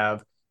you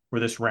have for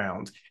this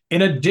round.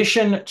 In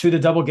addition to the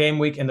double game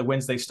week and the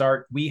Wednesday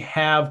start, we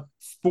have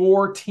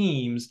 4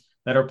 teams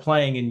that are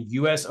playing in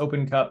U.S.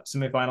 Open Cup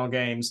semifinal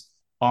games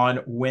on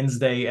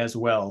Wednesday as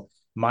well.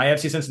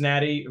 MyFC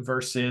Cincinnati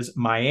versus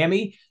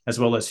Miami, as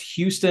well as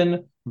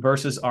Houston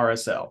versus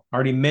RSL. I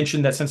already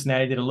mentioned that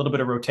Cincinnati did a little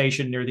bit of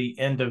rotation near the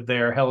end of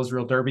their Hell is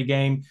Real Derby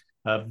game,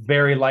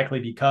 very likely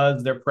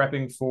because they're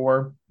prepping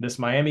for this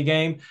Miami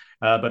game,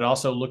 but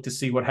also look to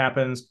see what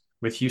happens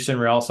with Houston,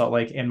 Real Salt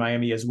Lake, and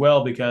Miami as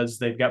well, because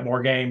they've got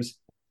more games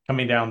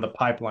coming down the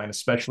pipeline,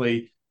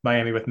 especially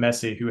Miami with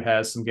Messi, who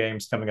has some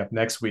games coming up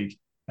next week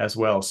as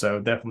well. So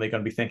definitely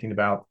going to be thinking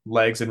about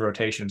legs and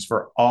rotations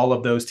for all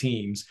of those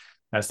teams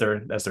as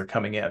they're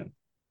coming in.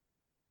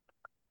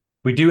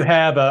 We do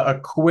have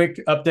a quick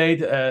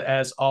update,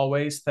 as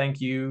always.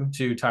 Thank you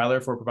to Tyler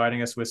for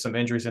providing us with some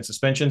injuries and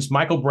suspensions.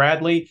 Michael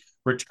Bradley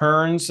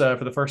returns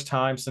for the first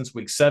time since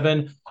week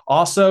 7.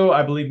 Also,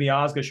 I believe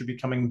Miazga should be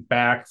coming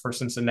back for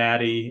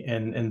Cincinnati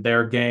in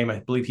their game. I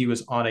believe he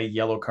was on a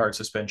yellow card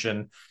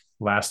suspension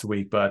last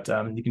week, but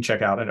you can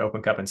check out an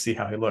Open Cup and see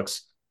how he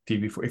looks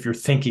if you're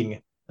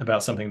thinking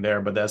about something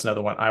there, but that's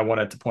another one I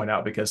wanted to point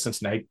out because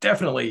Cincinnati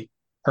definitely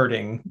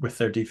hurting with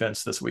their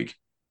defense this week.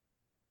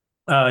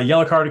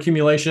 Yellow card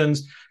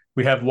accumulations.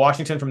 We have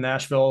Washington from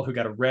Nashville who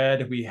got a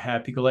red. We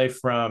have Picolet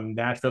from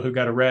Nashville who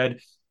got a red.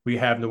 We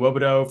have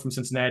Nwobodo from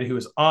Cincinnati who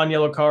is on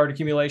yellow card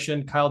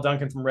accumulation. Kyle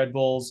Duncan from Red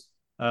Bulls.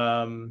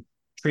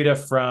 Trita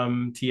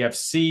from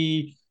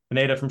TFC.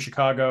 Pineda from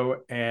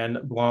Chicago. And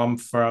Blom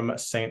from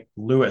St.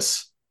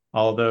 Louis.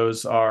 All of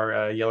those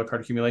are yellow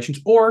card accumulations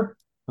or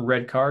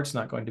red cards,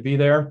 not going to be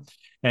there.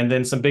 And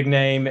then some big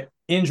name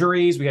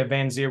injuries. We have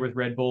Van Zier with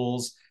Red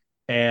Bulls.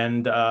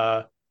 And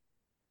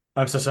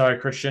I'm so sorry,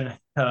 Christian.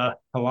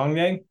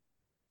 Halongway?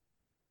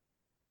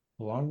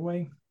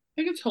 I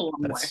think it's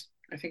Halongway.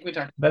 I think we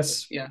talked about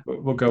this. Yeah.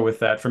 We'll go with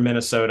that for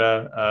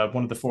Minnesota.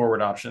 One of the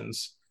forward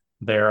options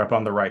there up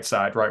on the right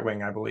side, right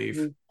wing, I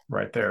believe,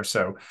 right there.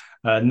 So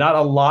not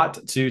a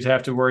lot to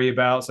have to worry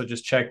about. So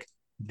just check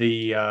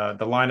the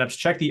lineups,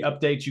 check the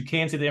updates. You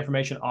can see the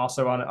information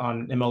also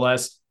on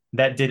MLS.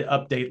 That did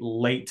update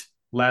late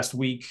last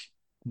week.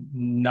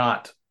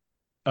 Not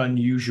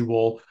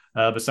unusual.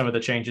 But some of the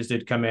changes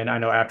did come in, I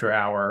know, after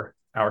our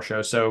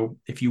show. So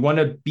if you want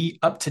to be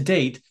up to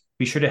date,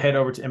 be sure to head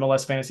over to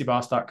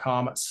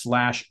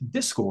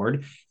MLSFantasyBoss.com/Discord,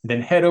 and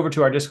then head over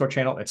to our Discord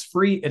channel. It's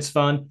free, it's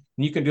fun, and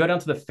you can go down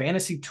to the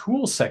fantasy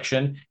tools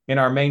section in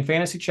our main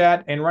fantasy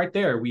chat. And right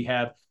there, we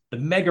have the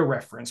mega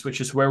reference, which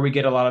is where we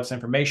get a lot of this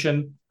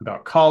information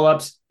about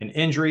call-ups and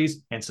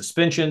injuries and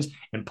suspensions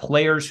and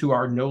players who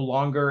are no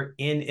longer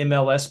in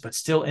MLS, but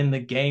still in the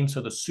game.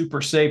 So the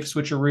super safe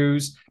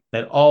switcheroos,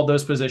 that all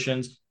those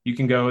positions, you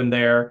can go in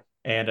there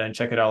and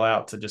check it all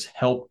out to just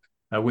help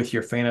with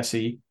your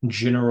fantasy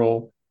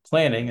general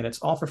planning. And it's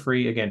all for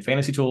free. Again,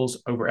 fantasy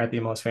tools over at the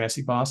MLS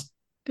Fantasy Boss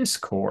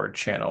Discord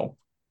channel.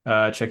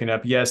 Checking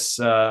up. Yes.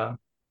 Yeah,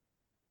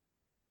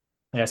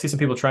 I see some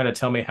people trying to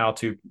tell me how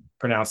to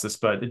pronounce this,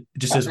 but it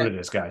just is what it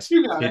is, guys.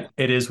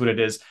 It is what it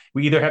is.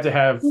 We either have to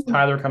have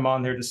Tyler come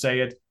on there to say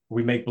it, or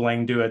we make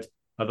Blaine do it.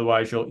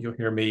 Otherwise, you'll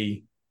hear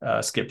me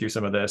skip through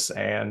some of this,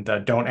 and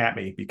don't at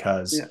me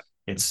because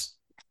it's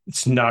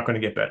not going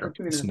to get better.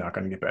 It's not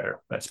going to get better.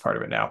 That's part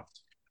of it now.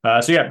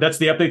 So yeah, that's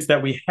the updates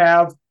that we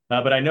have.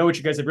 But I know what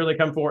you guys have really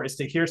come for is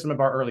to hear some of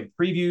our early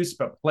previews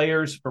about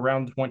players for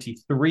round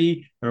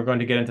 23, and we're going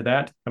to get into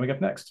that coming up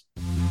next.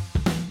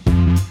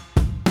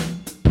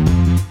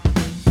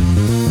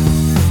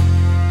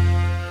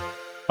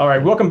 All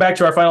right, welcome back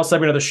to our final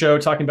segment of the show,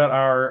 talking about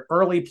our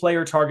early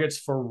player targets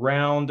for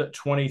round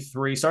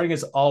 23. Starting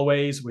as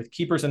always with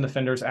keepers and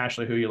defenders.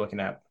 Ashley, who are you looking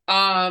at?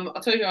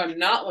 I'll tell you who I'm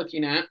not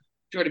looking at.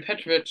 Jordy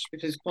Petrovic,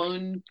 because he's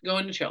going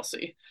to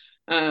Chelsea.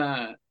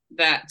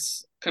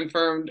 That's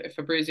confirmed. If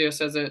Fabrizio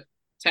says it,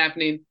 it's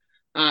happening.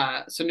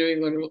 So New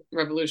England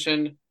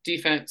Revolution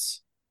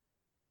defense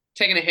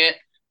taking a hit.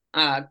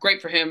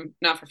 Great for him,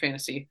 not for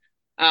fantasy.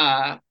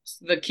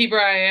 The keeper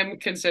I am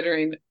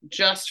considering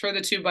just for the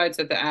 2 bites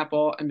at the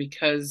apple, and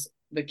because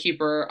the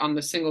keeper on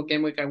the single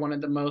game week I wanted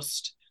the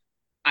most,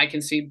 I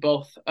can see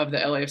both of the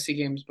LAFC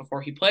games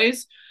before he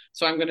plays.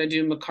 So I'm going to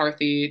do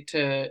McCarthy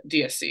to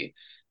DSC.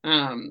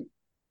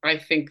 I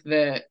think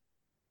that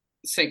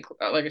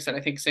like I said,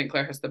 I think St.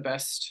 Clair has the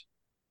best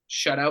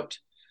shutout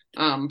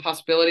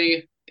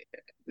possibility.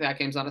 That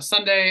game's on a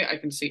Sunday. I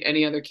can see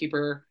any other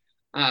keeper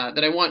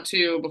that I want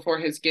to before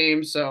his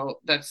game. So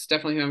that's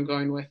definitely who I'm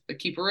going with, the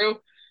keeperoo.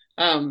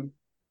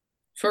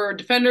 For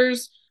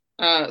defenders,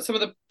 some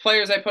of the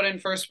players I put in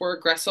first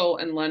were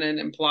Gressel and Lennon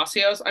and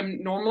Palacios.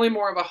 I'm normally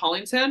more of a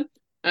Hollingshead,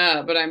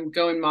 but I'm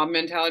going mob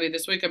mentality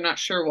this week. I'm not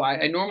sure why.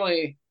 I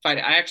normally fight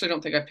it. I actually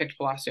don't think I've picked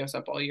Palacios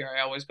up all year.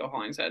 I always go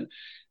Hollingshead.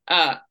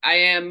 I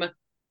am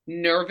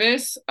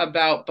nervous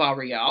about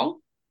Barreal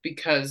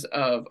because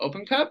of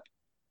Open Cup.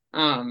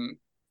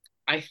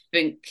 I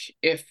think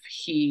if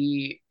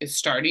he is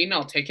starting,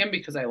 I'll take him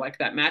because I like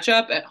that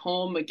matchup at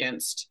home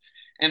against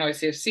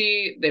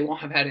NYCFC. They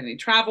won't have had any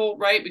travel,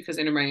 right? Because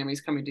Inter Miami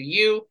is coming to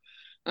you.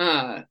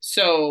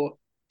 So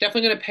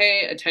definitely going to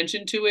pay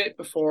attention to it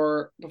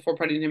before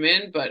putting him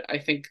in. But I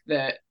think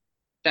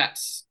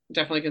that's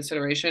definitely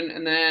consideration.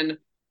 And then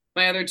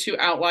my other 2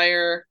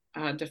 outlier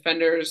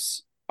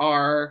defenders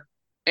are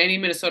any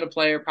Minnesota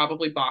player,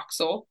 probably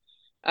Boxall.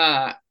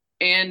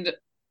 And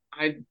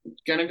I'm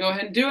going to go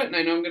ahead and do it. And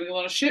I know I'm going to get a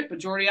lot of shit, but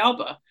Jordi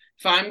Alba.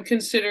 If I'm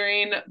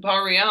considering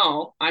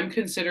Barreal, I'm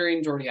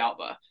considering Jordi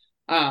Alba.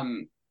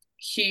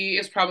 He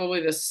is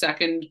probably the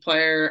second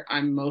player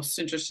I'm most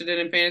interested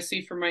in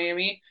fantasy for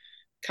Miami,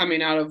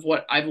 coming out of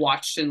what I've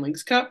watched in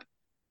Leagues Cup.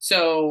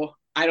 So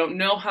I don't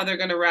know how they're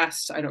going to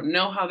rest. I don't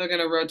know how they're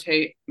going to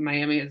rotate.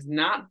 Miami is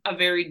not a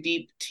very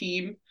deep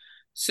team.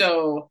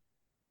 So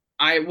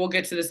I will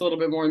get to this a little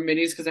bit more in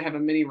middies because I have a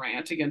mini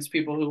rant against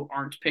people who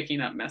aren't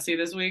picking up Messi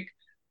this week.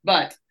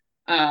 But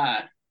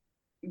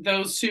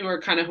those 2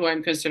 are kind of who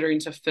I'm considering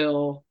to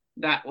fill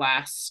that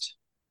last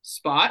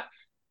spot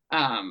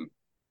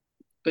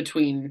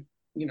between,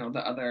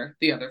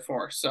 the other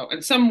 4. So,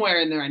 and somewhere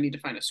in there I need to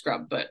find a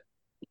scrub, but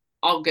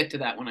I'll get to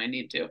that when I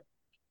need to.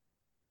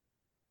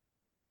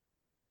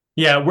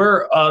 Yeah,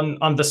 we're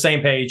on the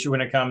same page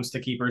when it comes to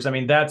keepers. I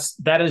mean,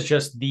 that is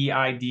just the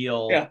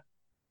ideal Yeah.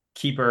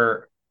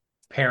 keeper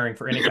pairing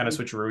for any kind of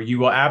switcheroo. You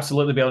will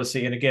absolutely be able to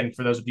see. And again,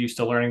 for those of you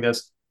still learning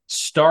this,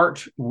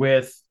 start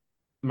with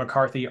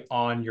McCarthy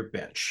on your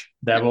bench.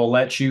 That will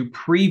let you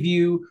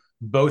preview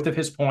both of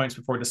his points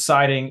before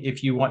deciding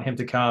if you want him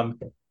to come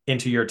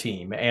into your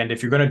team. And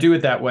if you're going to do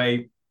it that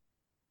way,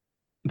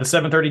 the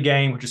 7:30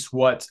 game, which is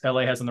what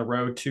LA has on the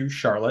road to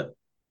Charlotte,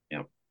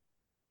 Yep.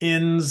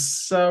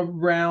 ends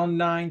around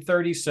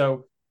 9:30.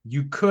 So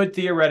you could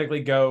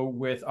theoretically go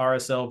with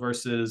RSL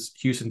versus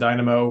Houston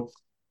Dynamo.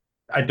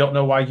 I don't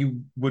know why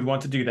you would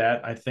want to do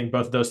that. I think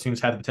both of those teams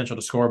have the potential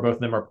to score. Both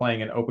of them are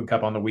playing an Open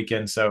Cup on the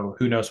weekend, so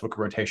who knows what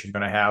rotation you're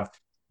going to have.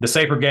 The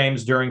safer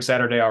games during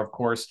Saturday are, of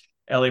course,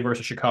 LA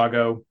versus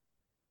Chicago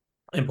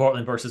and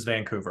Portland versus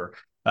Vancouver.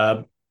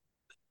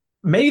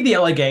 Maybe the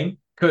LA game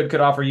could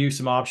offer you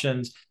some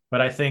options,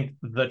 but I think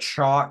the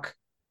chalk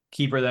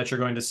keeper that you're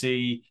going to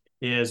see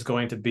is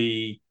going to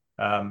be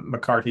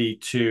McCarthy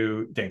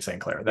to Dane St.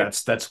 Clair.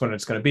 That's when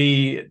it's going to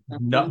be.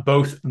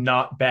 Both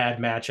not bad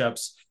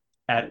matchups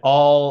at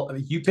all.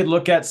 You could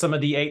look at some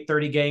of the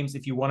 8:30 games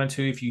if you wanted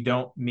to, if you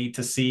don't need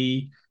to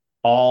see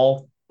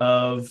all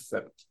of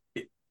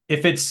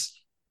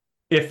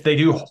if they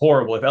do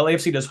horrible, if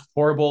LAFC does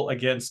horrible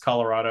against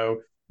Colorado,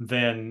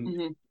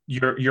 then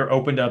you're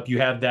opened up. You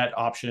have that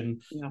option.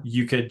 Yeah.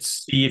 You could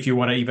see if you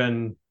want to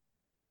even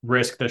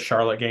risk the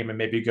Charlotte game and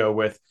maybe go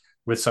with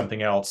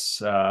something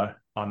else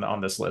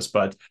on this list.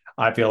 But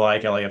I feel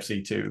like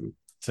LAFC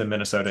to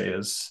Minnesota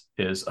is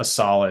a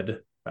solid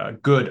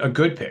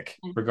good pick,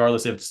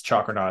 regardless if it's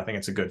chalk or not. I think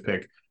it's a good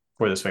pick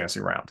for this fantasy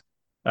round.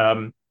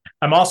 I'm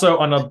also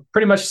on a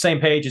pretty much the same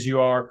page as you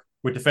are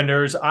with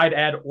defenders. I'd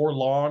add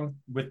Orlong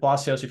with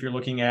Palacios if you're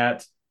looking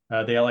at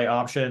the LA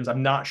options.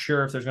 I'm not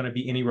sure if there's going to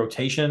be any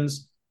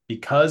rotations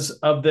because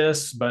of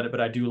this, but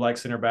I do like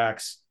center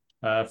backs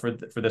for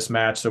this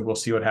match, so we'll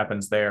see what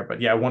happens there.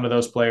 But yeah, one of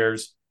those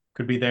players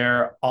could be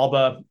there.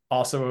 Alba,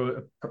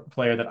 also a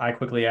player that I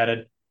quickly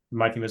added to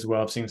my team as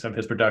well. I've seen some of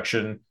his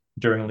production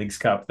during Leagues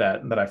Cup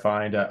that I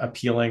find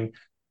appealing,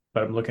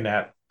 but I'm looking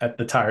at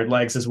the tired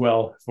legs as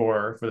well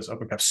for this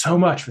Open Cup. So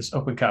much for this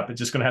Open Cup. It's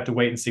just going to have to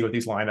wait and see what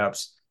these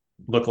lineups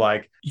look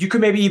like. You could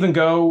maybe even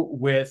go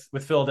with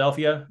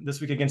Philadelphia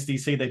this week against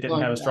DC. They didn't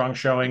have a strong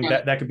showing.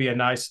 That could be a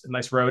nice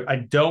road. I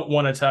don't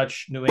want to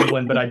touch New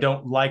England, but I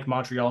don't like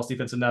Montreal's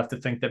defense enough to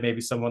think that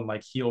maybe someone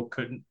like Heel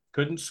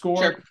couldn't score.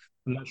 Sure.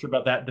 I'm not sure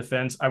about that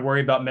defense. I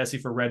worry about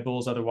Messi for Red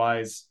Bulls.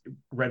 Otherwise,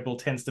 Red Bull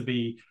tends to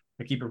be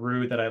a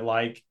keeper that I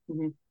like.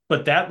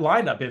 But that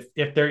lineup,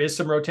 if there is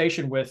some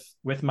rotation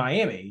with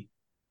Miami,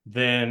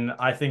 then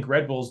I think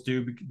Red Bulls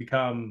do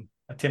become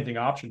a tempting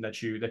option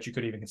that you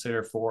could even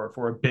consider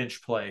for a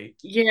bench play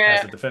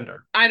as a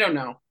defender. I don't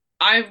know.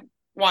 I've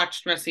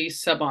watched Messi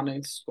sub on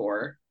and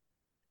score,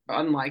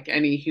 unlike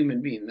any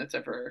human being that's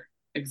ever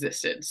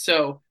existed.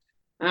 So,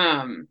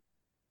 yeah,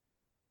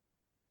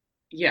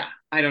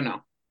 I don't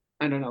know.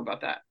 I don't know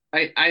about that.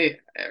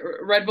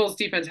 Red Bull's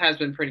defense has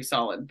been pretty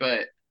solid,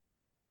 but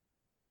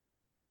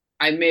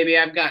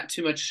I've got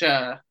too much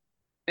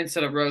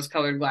instead of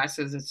rose-colored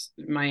glasses, it's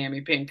Miami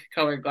pink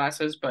colored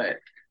glasses, but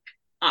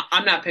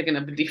I'm not picking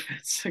up the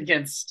defense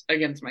against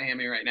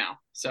Miami right now.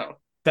 So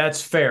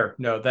that's fair.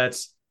 No,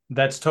 that's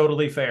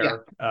totally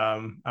fair.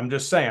 Yeah. I'm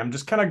just saying. I'm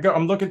just kind of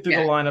I'm looking through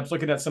the lineups,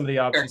 looking at some of the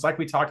options, like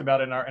we talked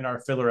about in our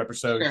filler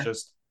episodes.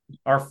 Just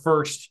our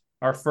first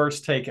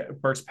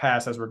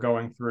pass as we're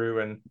going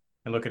through and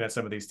looking at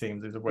some of these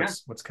teams. These are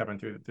what's coming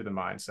through the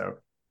mind. So,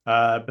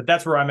 but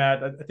that's where I'm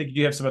at. I think you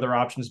do have some other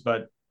options,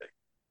 but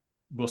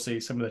we'll see.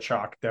 Some of the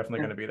chalk definitely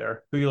going to be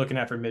there. Who are you looking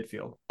at for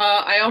midfield?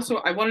 I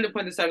wanted to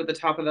point this out at the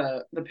top of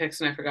the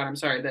picks, and I forgot. I'm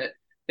sorry that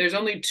there's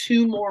only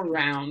 2 more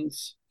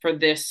rounds for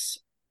this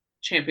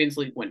Champions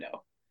League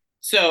window.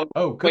 So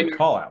good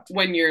call out.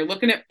 When you're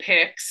looking at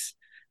picks,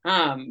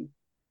 I'm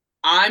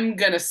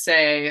gonna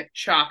say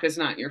chalk is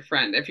not your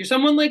friend. If you're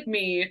someone like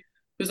me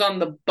who's on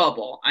the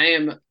bubble, I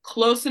am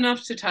close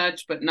enough to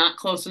touch, but not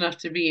close enough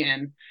to be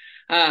in.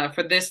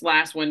 For this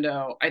last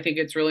window, I think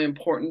it's really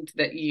important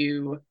that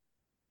you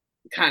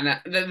kind of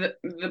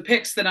the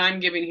picks that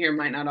I'm giving here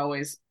might not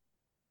always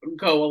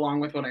go along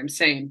with what I'm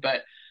saying,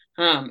 but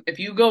if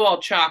you go all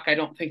chalk, I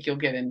don't think you'll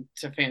get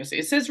into fantasy.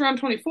 It says round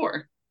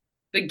 24.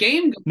 The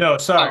game. No,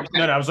 sorry,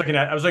 no. I was looking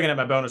at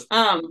my bonus.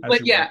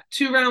 But yeah,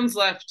 2 rounds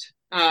left,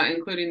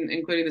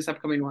 including this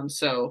upcoming one.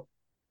 So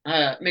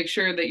make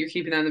sure that you're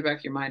keeping that in the back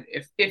of your mind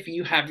if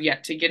you have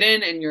yet to get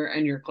in and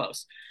you're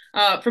close.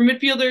 For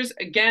midfielders,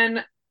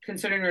 again,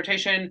 considering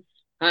rotation,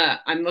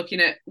 I'm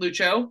looking at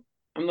Lucho.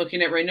 I'm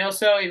looking at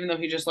Reynoso, even though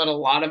he just let a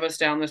lot of us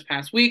down this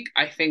past week.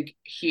 I think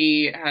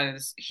he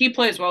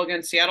plays well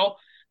against Seattle.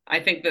 I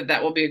think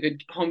that will be a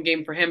good home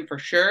game for him for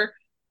sure.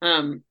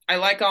 I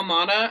like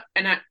Almada,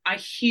 and I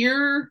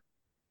hear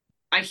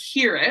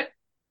it,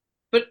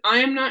 but I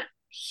am not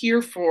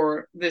here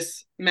for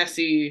this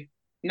Messi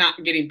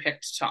not getting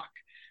picked talk.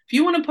 If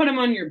you want to put him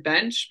on your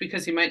bench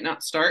because he might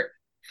not start,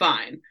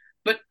 fine.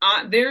 But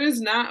there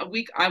is not a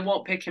week I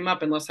won't pick him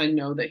up unless I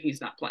know that he's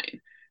not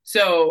playing.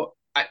 So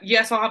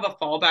yes, I'll have a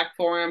fallback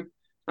for him.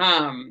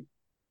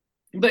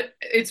 But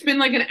it's been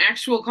like an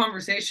actual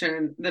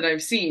conversation that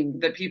I've seen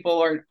that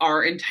people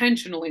are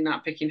intentionally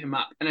not picking him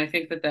up, and I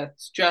think that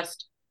that's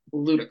just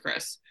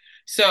ludicrous.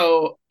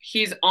 So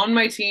he's on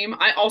my team.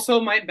 I also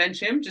might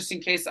bench him just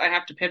in case I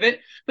have to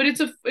pivot. But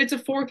it's a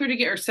 4:30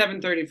 game or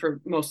 7:30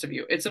 for most of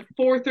you. It's a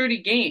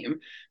 4:30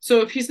 game.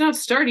 So if he's not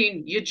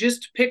starting, you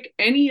just pick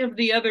any of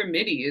the other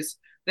middies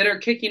that are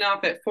kicking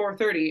off at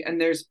 4:30, and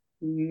there's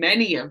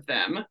many of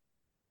them,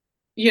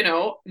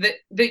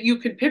 that you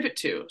can pivot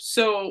to.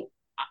 So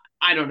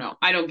I don't know.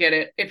 I don't get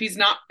it. If he's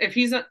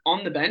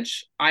on the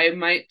bench, I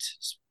might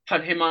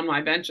put him on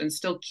my bench and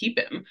still keep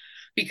him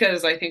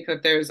because I think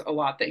that there's a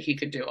lot that he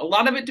could do. A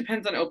lot of it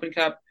depends on Open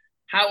Cup,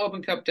 how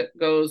Open Cup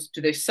goes.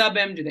 Do they sub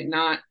him? Do they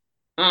not?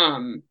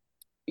 Um,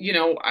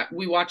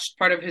 we watched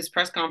part of his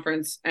press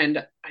conference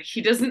and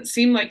he doesn't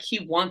seem like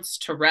he wants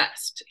to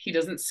rest. He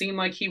doesn't seem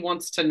like he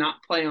wants to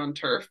not play on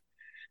turf.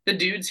 The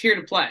dude's here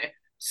to play.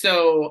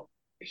 So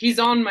he's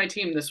on my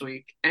team this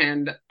week,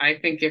 and I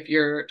think if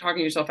you're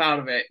talking yourself out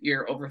of it,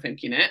 you're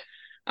overthinking it.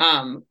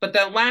 But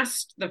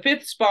the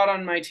fifth spot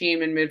on my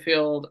team in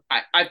midfield,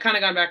 I've kind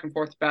of gone back and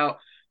forth about.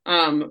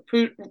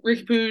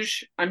 Ricky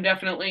Puig, I'm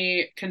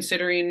definitely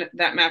considering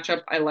that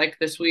matchup. I like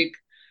this week.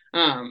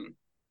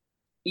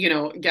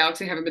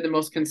 Galaxy haven't been the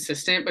most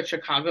consistent, but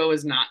Chicago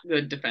is not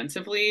good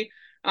defensively,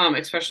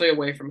 especially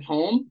away from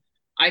home.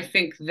 I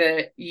think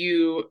that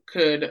you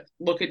could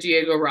look at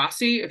Diego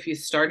Rossi if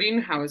he's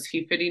starting. How is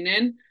he fitting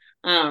in?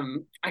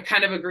 I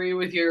kind of agree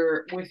with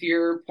your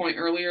point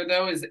earlier,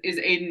 though. Is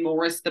Aiden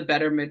Morris the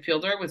better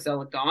midfielder with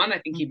Zella gone? I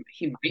think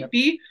he might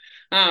be.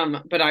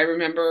 But I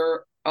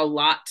remember a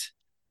lot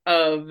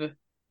of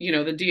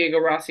the Diego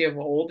Rossi of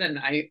old, and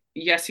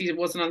he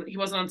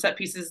wasn't on set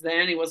pieces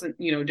then. He wasn't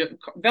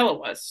Vela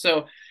was,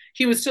 so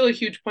he was still a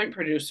huge point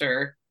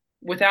producer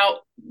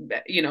without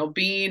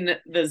being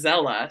the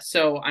Zella.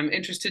 So I'm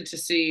interested to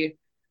see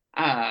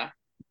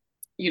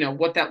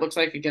what that looks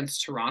like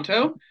against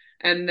Toronto.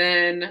 And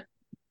then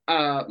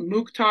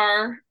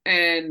Mukhtar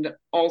and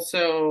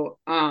also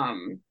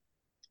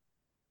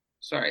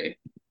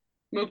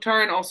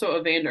Mukhtar and also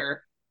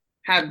Evander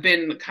have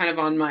been kind of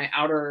on my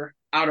outer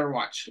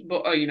watch.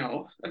 But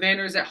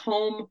Evander's at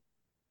home,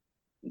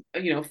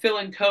 fill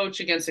in coach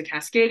against a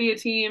Cascadia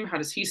team. How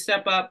does he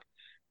step up?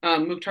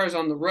 Mukhtar's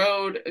on the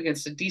road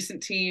against a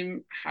decent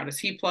team. How does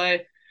he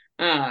play?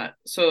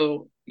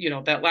 So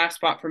that last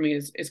spot for me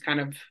is kind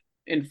of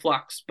in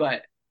flux,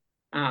 but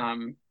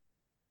the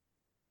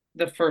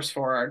first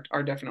four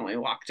are definitely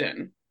locked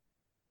in.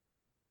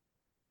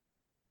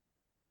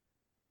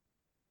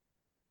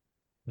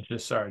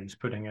 Just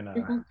putting in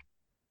a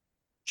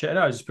chat.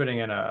 No, I was just putting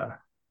in a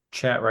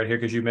chat right here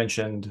because you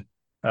mentioned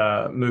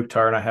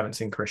Mukhtar, and I haven't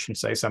seen Christian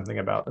say something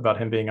about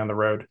him being on the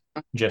road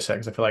just yet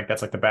because I feel like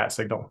that's like the bat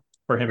signal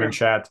for him in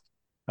chat.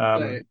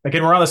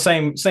 Again, we're on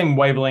the same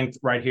wavelength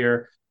right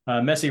here.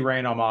 Messi, Ray,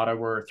 and Almada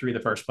were three of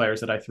the first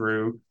players that I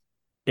threw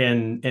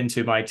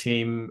into my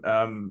team.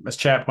 As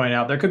chat pointed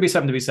out, there could be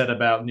something to be said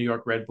about New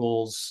York Red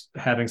Bulls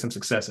having some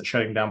success at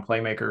shutting down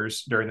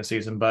playmakers during the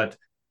season, but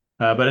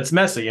it's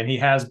Messi, and he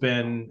has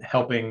been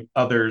helping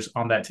others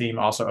on that team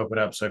also open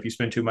up. So if you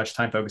spend too much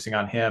time focusing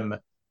on him,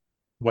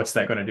 what's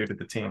that going to do to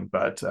the team?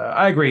 But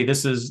I agree.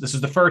 This is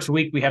the first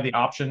week we have the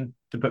option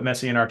to put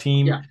Messi in our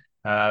team. Yeah.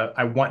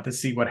 I want to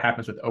see what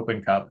happens with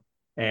Open Cup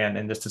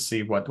and just to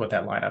see what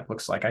that lineup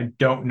looks like. I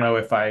don't know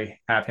if I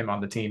have him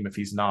on the team if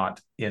he's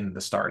not in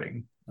the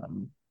starting,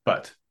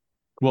 but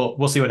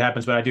we'll see what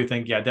happens. But I do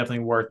think, definitely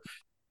worth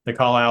the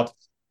call out.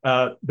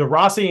 The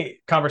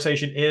Rossi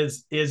conversation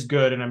is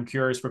good, and I'm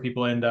curious where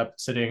people end up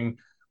sitting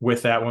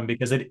with that one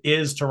because it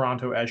is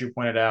Toronto, as you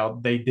pointed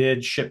out. They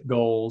did ship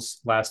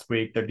goals last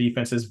week. Their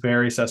defense is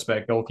very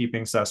suspect,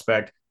 goalkeeping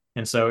suspect,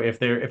 and so if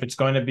it's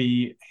going to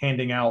be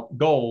handing out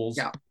goals,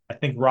 I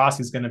think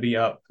Rossi's going to be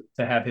up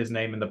to have his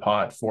name in the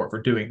pot for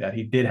doing that.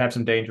 He did have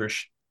some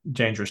dangerous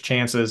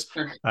chances,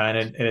 and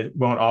it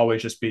won't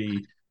always just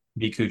be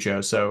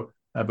Cucho. So,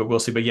 but we'll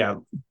see. But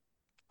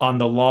on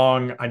the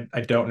long,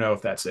 I don't know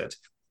if that's it.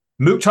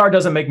 Mukhtar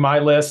doesn't make my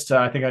list.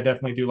 I think I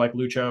definitely do like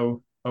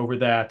Lucho over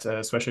that,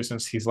 especially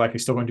since he's likely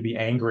still going to be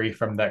angry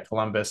from that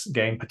Columbus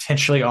game,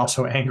 potentially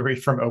also angry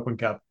from Open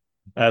Cup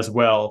as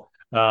well.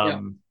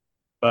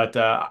 But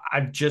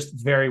I'm just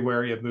very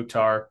wary of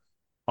Mukhtar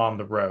on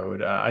the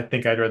road. I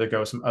think I'd rather go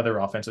with some other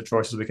offensive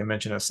choices we can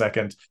mention in a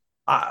second.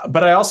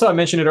 But I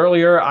mentioned it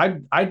earlier,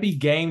 I'd be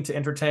game to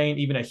entertain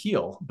even a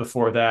heel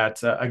before that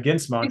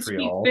against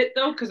Montreal. Is he fit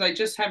though? Because I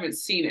just haven't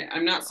seen it.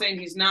 I'm not saying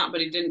he's not,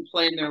 but he didn't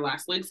play in their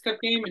last Leagues Cup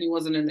game, and he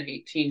wasn't in the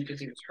 18 because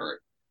he was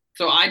hurt.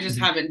 So I just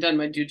haven't done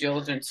my due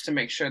diligence to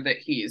make sure that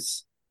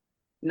he's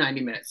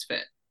 90 minutes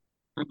fit.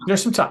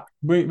 There's some time.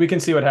 We can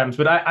see what happens,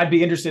 but I'd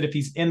be interested if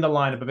he's in the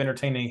lineup of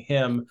entertaining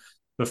him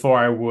before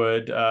I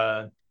would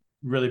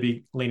really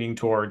be leaning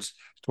towards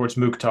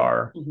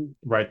Mukhtar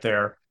right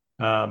there.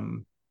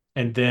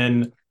 And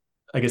then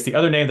I guess the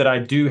other name that I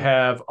do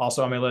have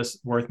also on my list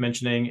worth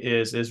mentioning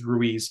is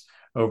Ruiz.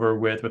 over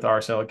with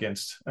RSL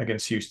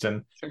against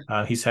Houston.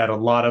 Sure. He's had a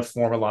lot of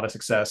form, a lot of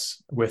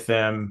success with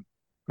them.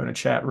 I'm going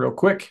to chat real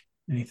quick.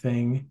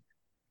 Anything?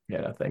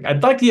 Yeah, nothing.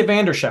 I'd like the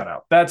Evander shout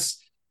out.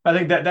 I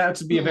think that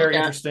would be a very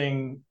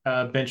interesting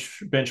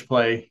bench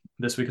play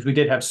this week, because we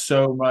did have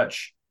so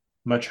much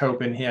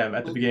hope in him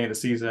at the beginning of the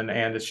season,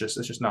 and it's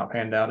just not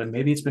panned out. And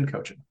maybe it's been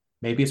coaching.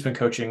 Maybe it's been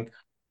coaching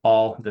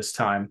all this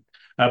time.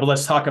 But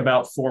let's talk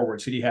about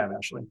forwards. Who do you have,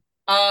 Ashley?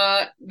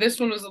 This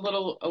one was a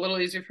little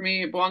easier for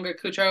me. Bouanga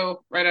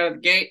Cucho right out of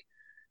the gate.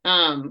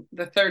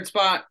 The third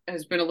spot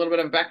has been a little bit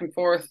of a back and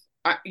forth.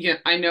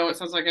 I know it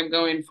sounds like I'm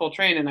going full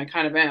train, and I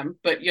kind of am,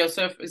 but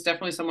Yosef is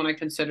definitely someone I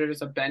considered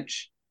as a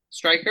bench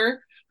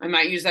striker. I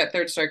might use that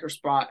third striker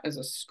spot as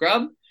a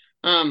scrub.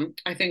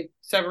 I think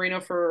Severino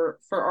for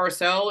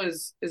RSL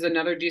is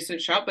another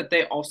decent shot, but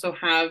they also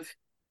have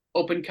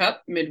Open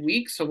Cup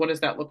midweek. So what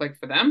does that look like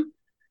for them?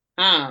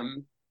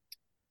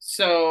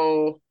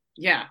 So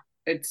yeah,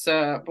 it's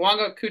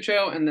Bouanga,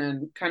 Cucho, and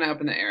then kind of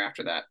up in the air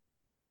after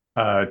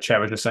that.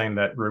 Chad was just saying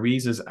that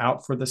Ruiz is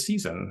out for the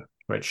season,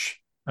 which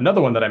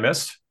another one that I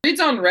missed. Reid's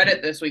on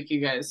Reddit this week,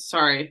 you guys.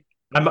 Sorry.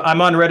 I'm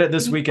on Reddit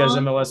this week as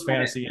MLS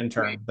Fantasy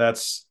Intern.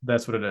 That's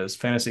what it is.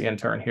 Fantasy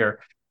Intern here.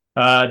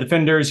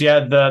 Defenders, yeah,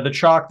 the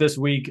chalk this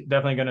week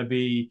definitely going to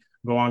be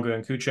Bouanga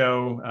and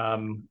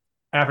Cucho.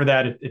 After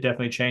that, it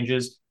definitely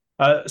changes.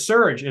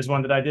 Surge is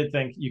one that I did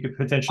think you could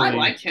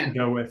potentially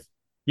go with.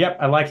 Yep,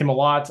 I like him a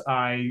lot.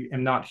 I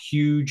am not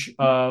huge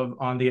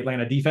on the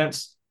Atlanta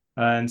defense,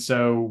 and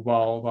so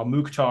while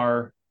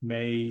Mukhtar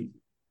may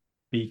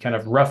be kind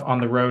of rough on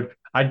the road,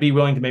 I'd be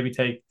willing to maybe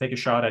take a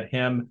shot at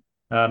him.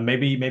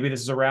 Maybe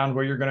this is a round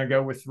where you're going to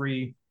go with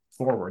 3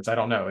 forwards. I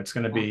don't know. It's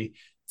going to be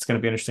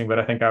interesting, but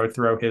I think I would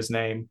throw his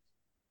name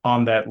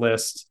on that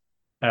list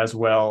as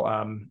well.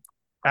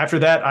 After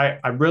that,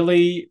 I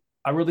really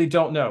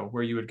don't know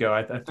where you would go.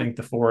 I think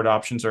the forward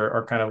options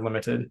are kind of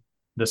limited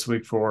this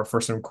week for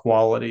some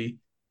quality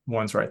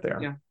ones right there.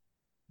 Yeah.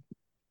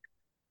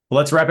 Well,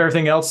 let's wrap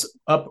everything else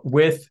up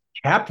with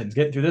captains.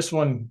 Get through this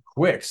one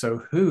quick. So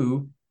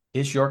who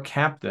is your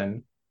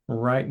captain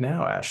right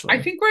now, Ashley?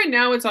 I think right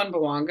now it's on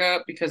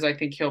Bouanga, because I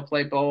think he'll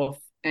play both,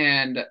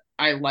 and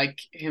I like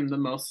him the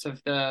most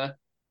of the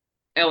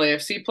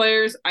LAFC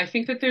players. I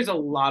think that there's a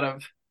lot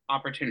of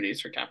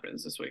opportunities for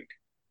captains this week.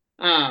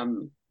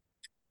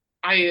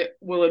 I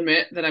will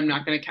admit that I'm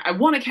not going to. I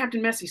want to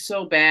captain Messi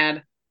so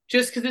bad,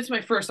 just because it's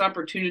my first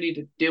opportunity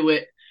to do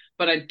it,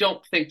 but I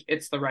don't think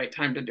it's the right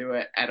time to do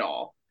it at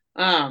all.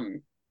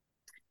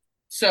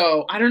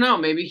 So I don't know.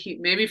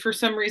 Maybe for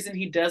some reason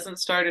he doesn't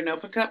start an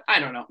Open Cup.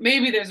 I don't know.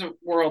 Maybe there's a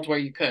world where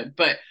you could,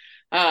 but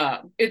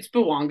it's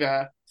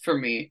Bouanga for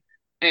me,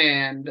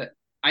 and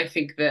I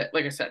think that,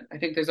 like I said, I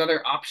think there's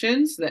other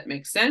options that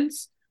make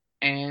sense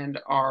and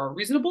are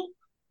reasonable,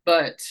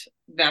 but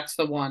that's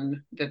the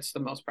one that's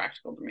the most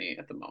practical to me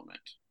at the moment.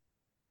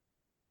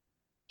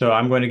 So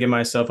I'm going to give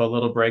myself a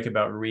little break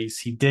about Ruiz.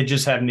 He did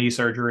just have knee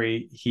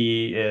surgery.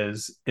 He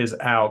is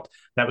out.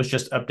 That was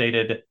just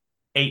updated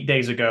 8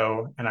 days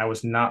ago, and I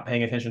was not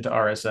paying attention to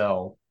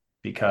RSL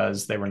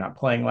because they were not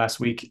playing last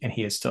week, and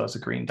he still has a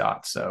green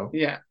dot. So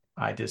yeah,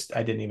 I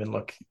didn't even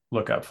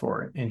look up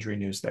for injury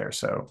news there.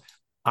 So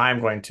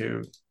I'm going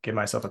to give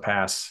myself a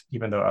pass,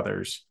 even though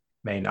others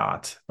may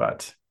not,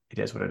 but it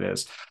is what it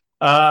is.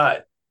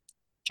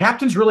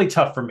 Captain's really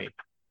tough for me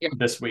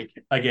this week.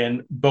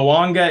 Again,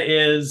 Bouanga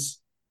is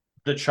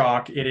the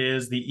chalk. It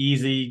is the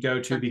easy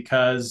go-to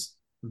because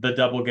the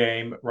double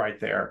game right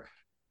there.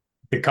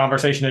 The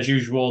conversation, as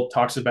usual,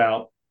 talks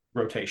about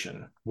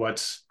rotation.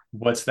 What's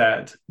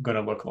that going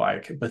to look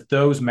like? But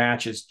those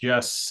matches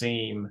just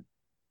seem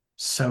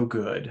so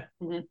good.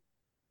 Mm-hmm.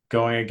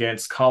 Going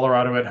against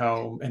Colorado at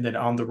home and then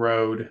on the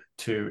road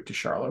to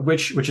Charlotte,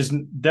 which is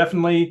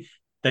definitely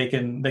they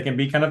can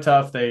be kind of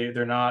tough.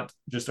 They're not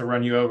just a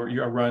run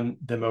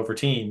them over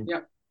team.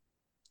 Yep.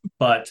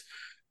 But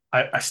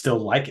I still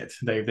like it.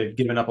 They've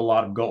given up a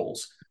lot of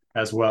goals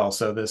as well.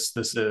 So this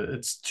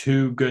it's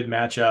 2 good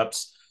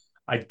matchups.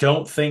 I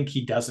don't think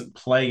he doesn't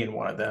play in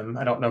one of them.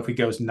 I don't know if he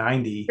goes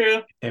 90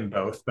 in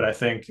both, but I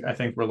think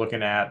we're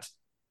looking at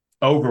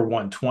over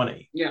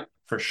 120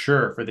 for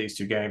sure for these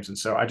 2 games. And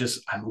so I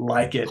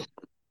like it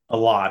a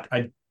lot.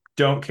 I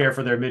don't care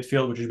for their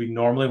midfield, which would be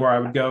normally where I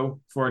would go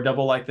for a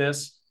double like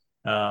this.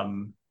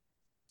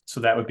 So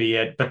that would be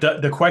it. But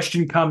the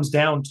question comes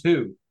down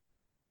to,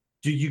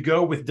 do you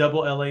go with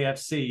double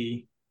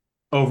LAFC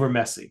over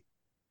Messi?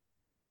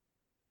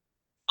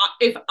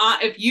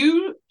 If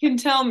you can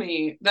tell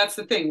me, that's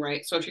the thing,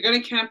 right? So if you're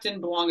going to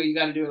captain Bouanga, you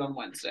got to do it on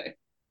Wednesday.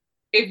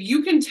 If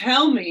you can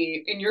tell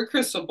me in your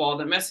crystal ball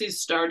that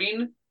Messi's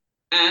starting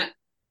at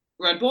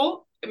Red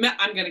Bull,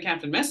 I'm going to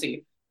captain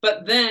Messi.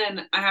 But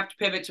then I have to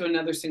pivot to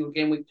another single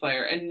game week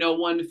player, and no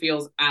one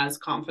feels as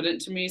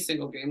confident to me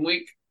single game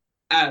week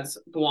as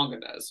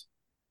Bouanga does.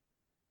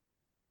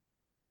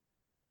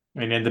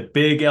 I mean, and the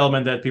big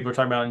element that people are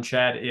talking about in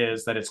chat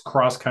is that it's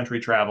cross-country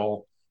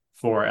travel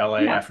for LA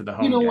after the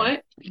home game. You know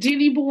what?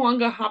 Danny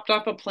Bouanga hopped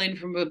off a plane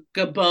from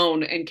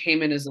Gabon and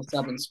came in as a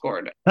sub and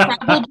scored.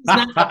 Travel does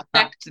not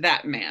affect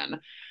that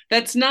man.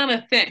 That's not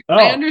a thing. Oh.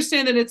 I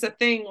understand that it's a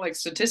thing, like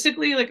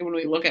statistically, like when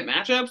we look at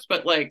matchups,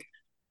 but like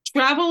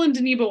travel and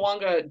Denis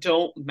Bouanga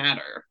don't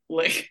matter.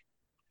 Like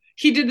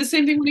he did the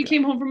same thing when he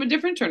came home from a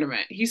different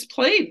tournament. He's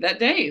played that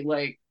day.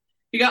 Like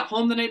he got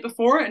home the night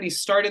before and he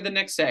started the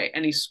next day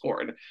and he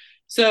scored.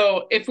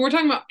 So if we're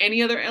talking about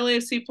any other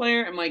LAFC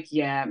player, I'm like,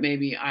 yeah,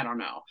 maybe. I don't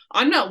know.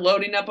 I'm not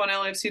loading up on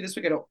LAFC this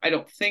week. I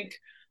don't think.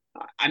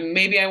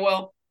 Maybe I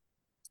will,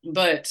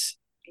 but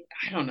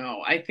I don't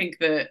know. I think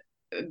that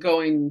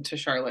going to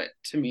Charlotte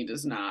to me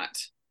does not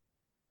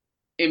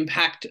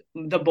impact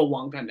the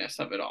Bouanga-ness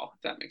of it all,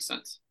 if that makes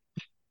sense.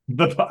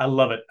 I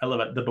love it. I love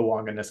it. The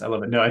Bouanga-ness. I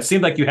love it. No, it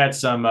seemed like you had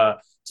some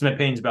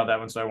opinions about that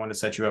one, so I wanted to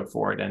set you up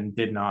for it and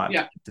did not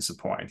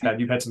disappoint.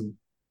 You've had some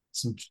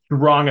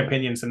strong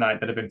opinions tonight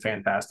that have been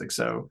fantastic.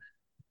 So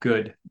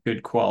good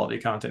quality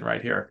content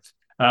right here.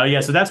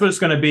 So that's what it's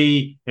going to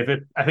be. I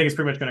think it's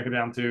pretty much going to come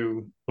down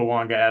to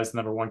Bouanga as the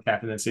number one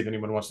captain and see if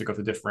anyone wants to go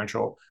for the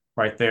differential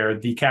right there.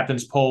 The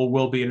captain's poll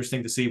will be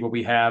interesting to see what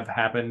we have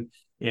happen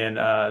in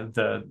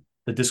the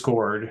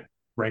Discord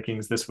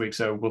rankings this week.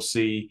 So we'll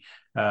see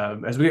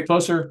as we get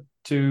closer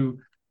to,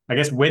 I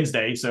guess,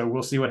 Wednesday. So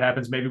we'll see what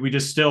happens. Maybe we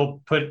just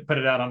still put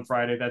it out on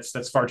Friday.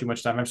 That's far too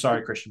much time. I'm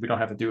sorry, Christian. We don't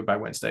have to do it by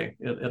Wednesday.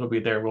 It'll be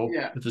there.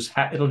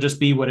 It'll just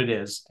be what it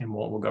is, and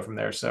we'll go from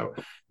there. So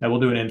we'll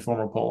do an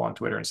informal poll on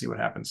Twitter and see what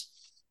happens.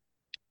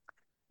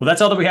 Well,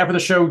 that's all that we have for the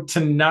show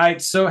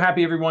tonight. So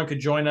happy everyone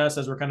could join us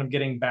as we're kind of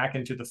getting back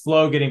into the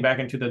flow, getting back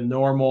into the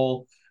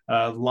normal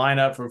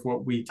lineup for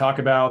what we talk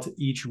about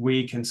each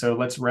week. And so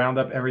let's round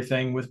up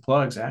everything with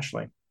plugs.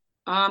 Ashley.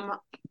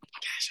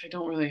 Gosh, I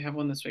don't really have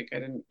one this week. I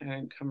didn't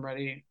come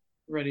ready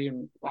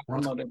and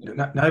loaded.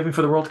 Not even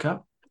for the World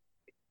Cup?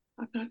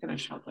 I'm not gonna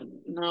shop it.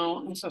 No,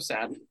 I'm so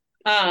sad.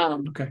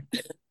 Okay,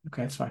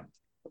 it's fine.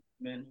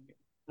 Man,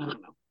 I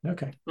don't know.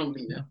 Okay. I don't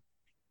mean it.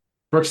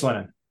 Brooks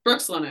Lennon.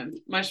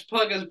 My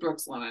plug is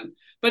Brooks Lennon.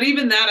 But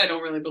even that I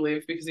don't really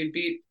believe because he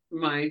beat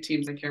my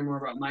teams. I care more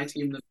about my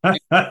team than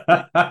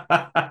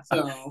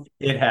so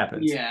it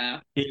happens. Yeah.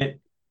 It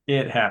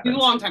happens. He's a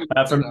long time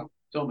ago,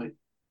 told me.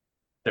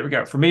 There we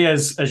go. For me,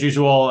 as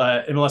usual,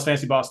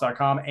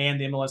 MLSFantasyBoss.com and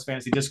the MLS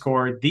Fantasy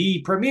Discord,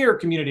 the premier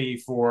community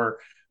for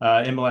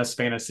MLS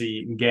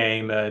Fantasy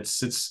game. I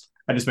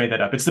just made that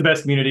up. It's the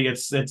best community.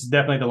 It's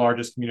definitely the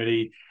largest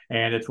community,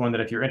 and it's one that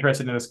if you're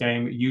interested in this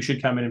game, you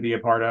should come in and be a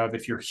part of.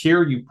 If you're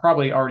here, you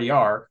probably already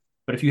are.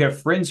 But if you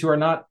have friends who are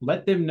not,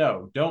 let them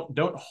know.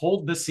 Don't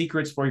hold the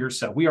secrets for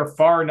yourself. We are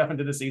far enough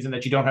into the season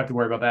that you don't have to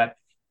worry about that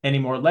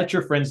anymore. Let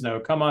your friends know.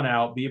 Come on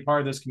out. Be a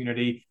part of this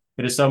community.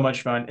 It is so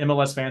much fun.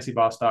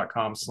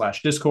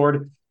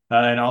 MLSFantasyBoss.com/Discord.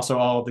 And also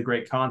all of the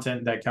great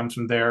content that comes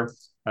from there.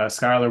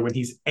 Skylar, when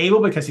he's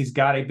able, because he's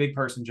got a big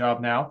person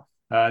job now,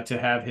 to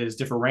have his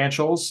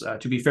differentials.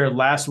 To be fair,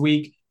 last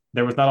week,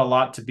 there was not a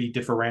lot to be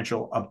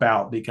differential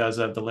about because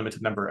of the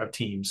limited number of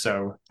teams.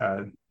 So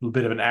a little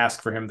bit of an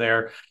ask for him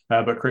there.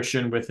 But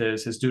Christian, with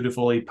his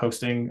dutifully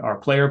posting our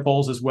player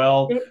polls as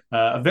well,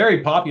 a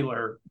very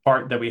popular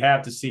part that we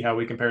have to see how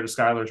we compare to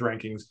Skylar's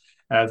rankings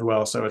as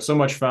well. So it's so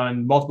much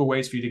fun. Multiple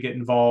ways for you to get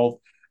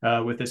involved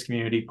with this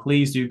community.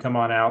 Please do come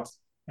on out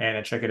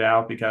and check it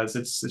out because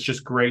it's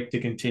just great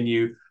to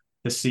continue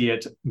to see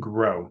it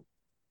grow.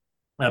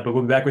 But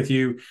we'll be back with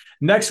you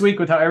next week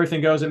with how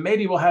everything goes. And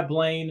maybe we'll have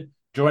Blaine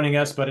joining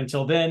us. But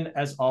until then,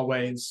 as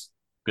always,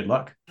 good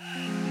luck.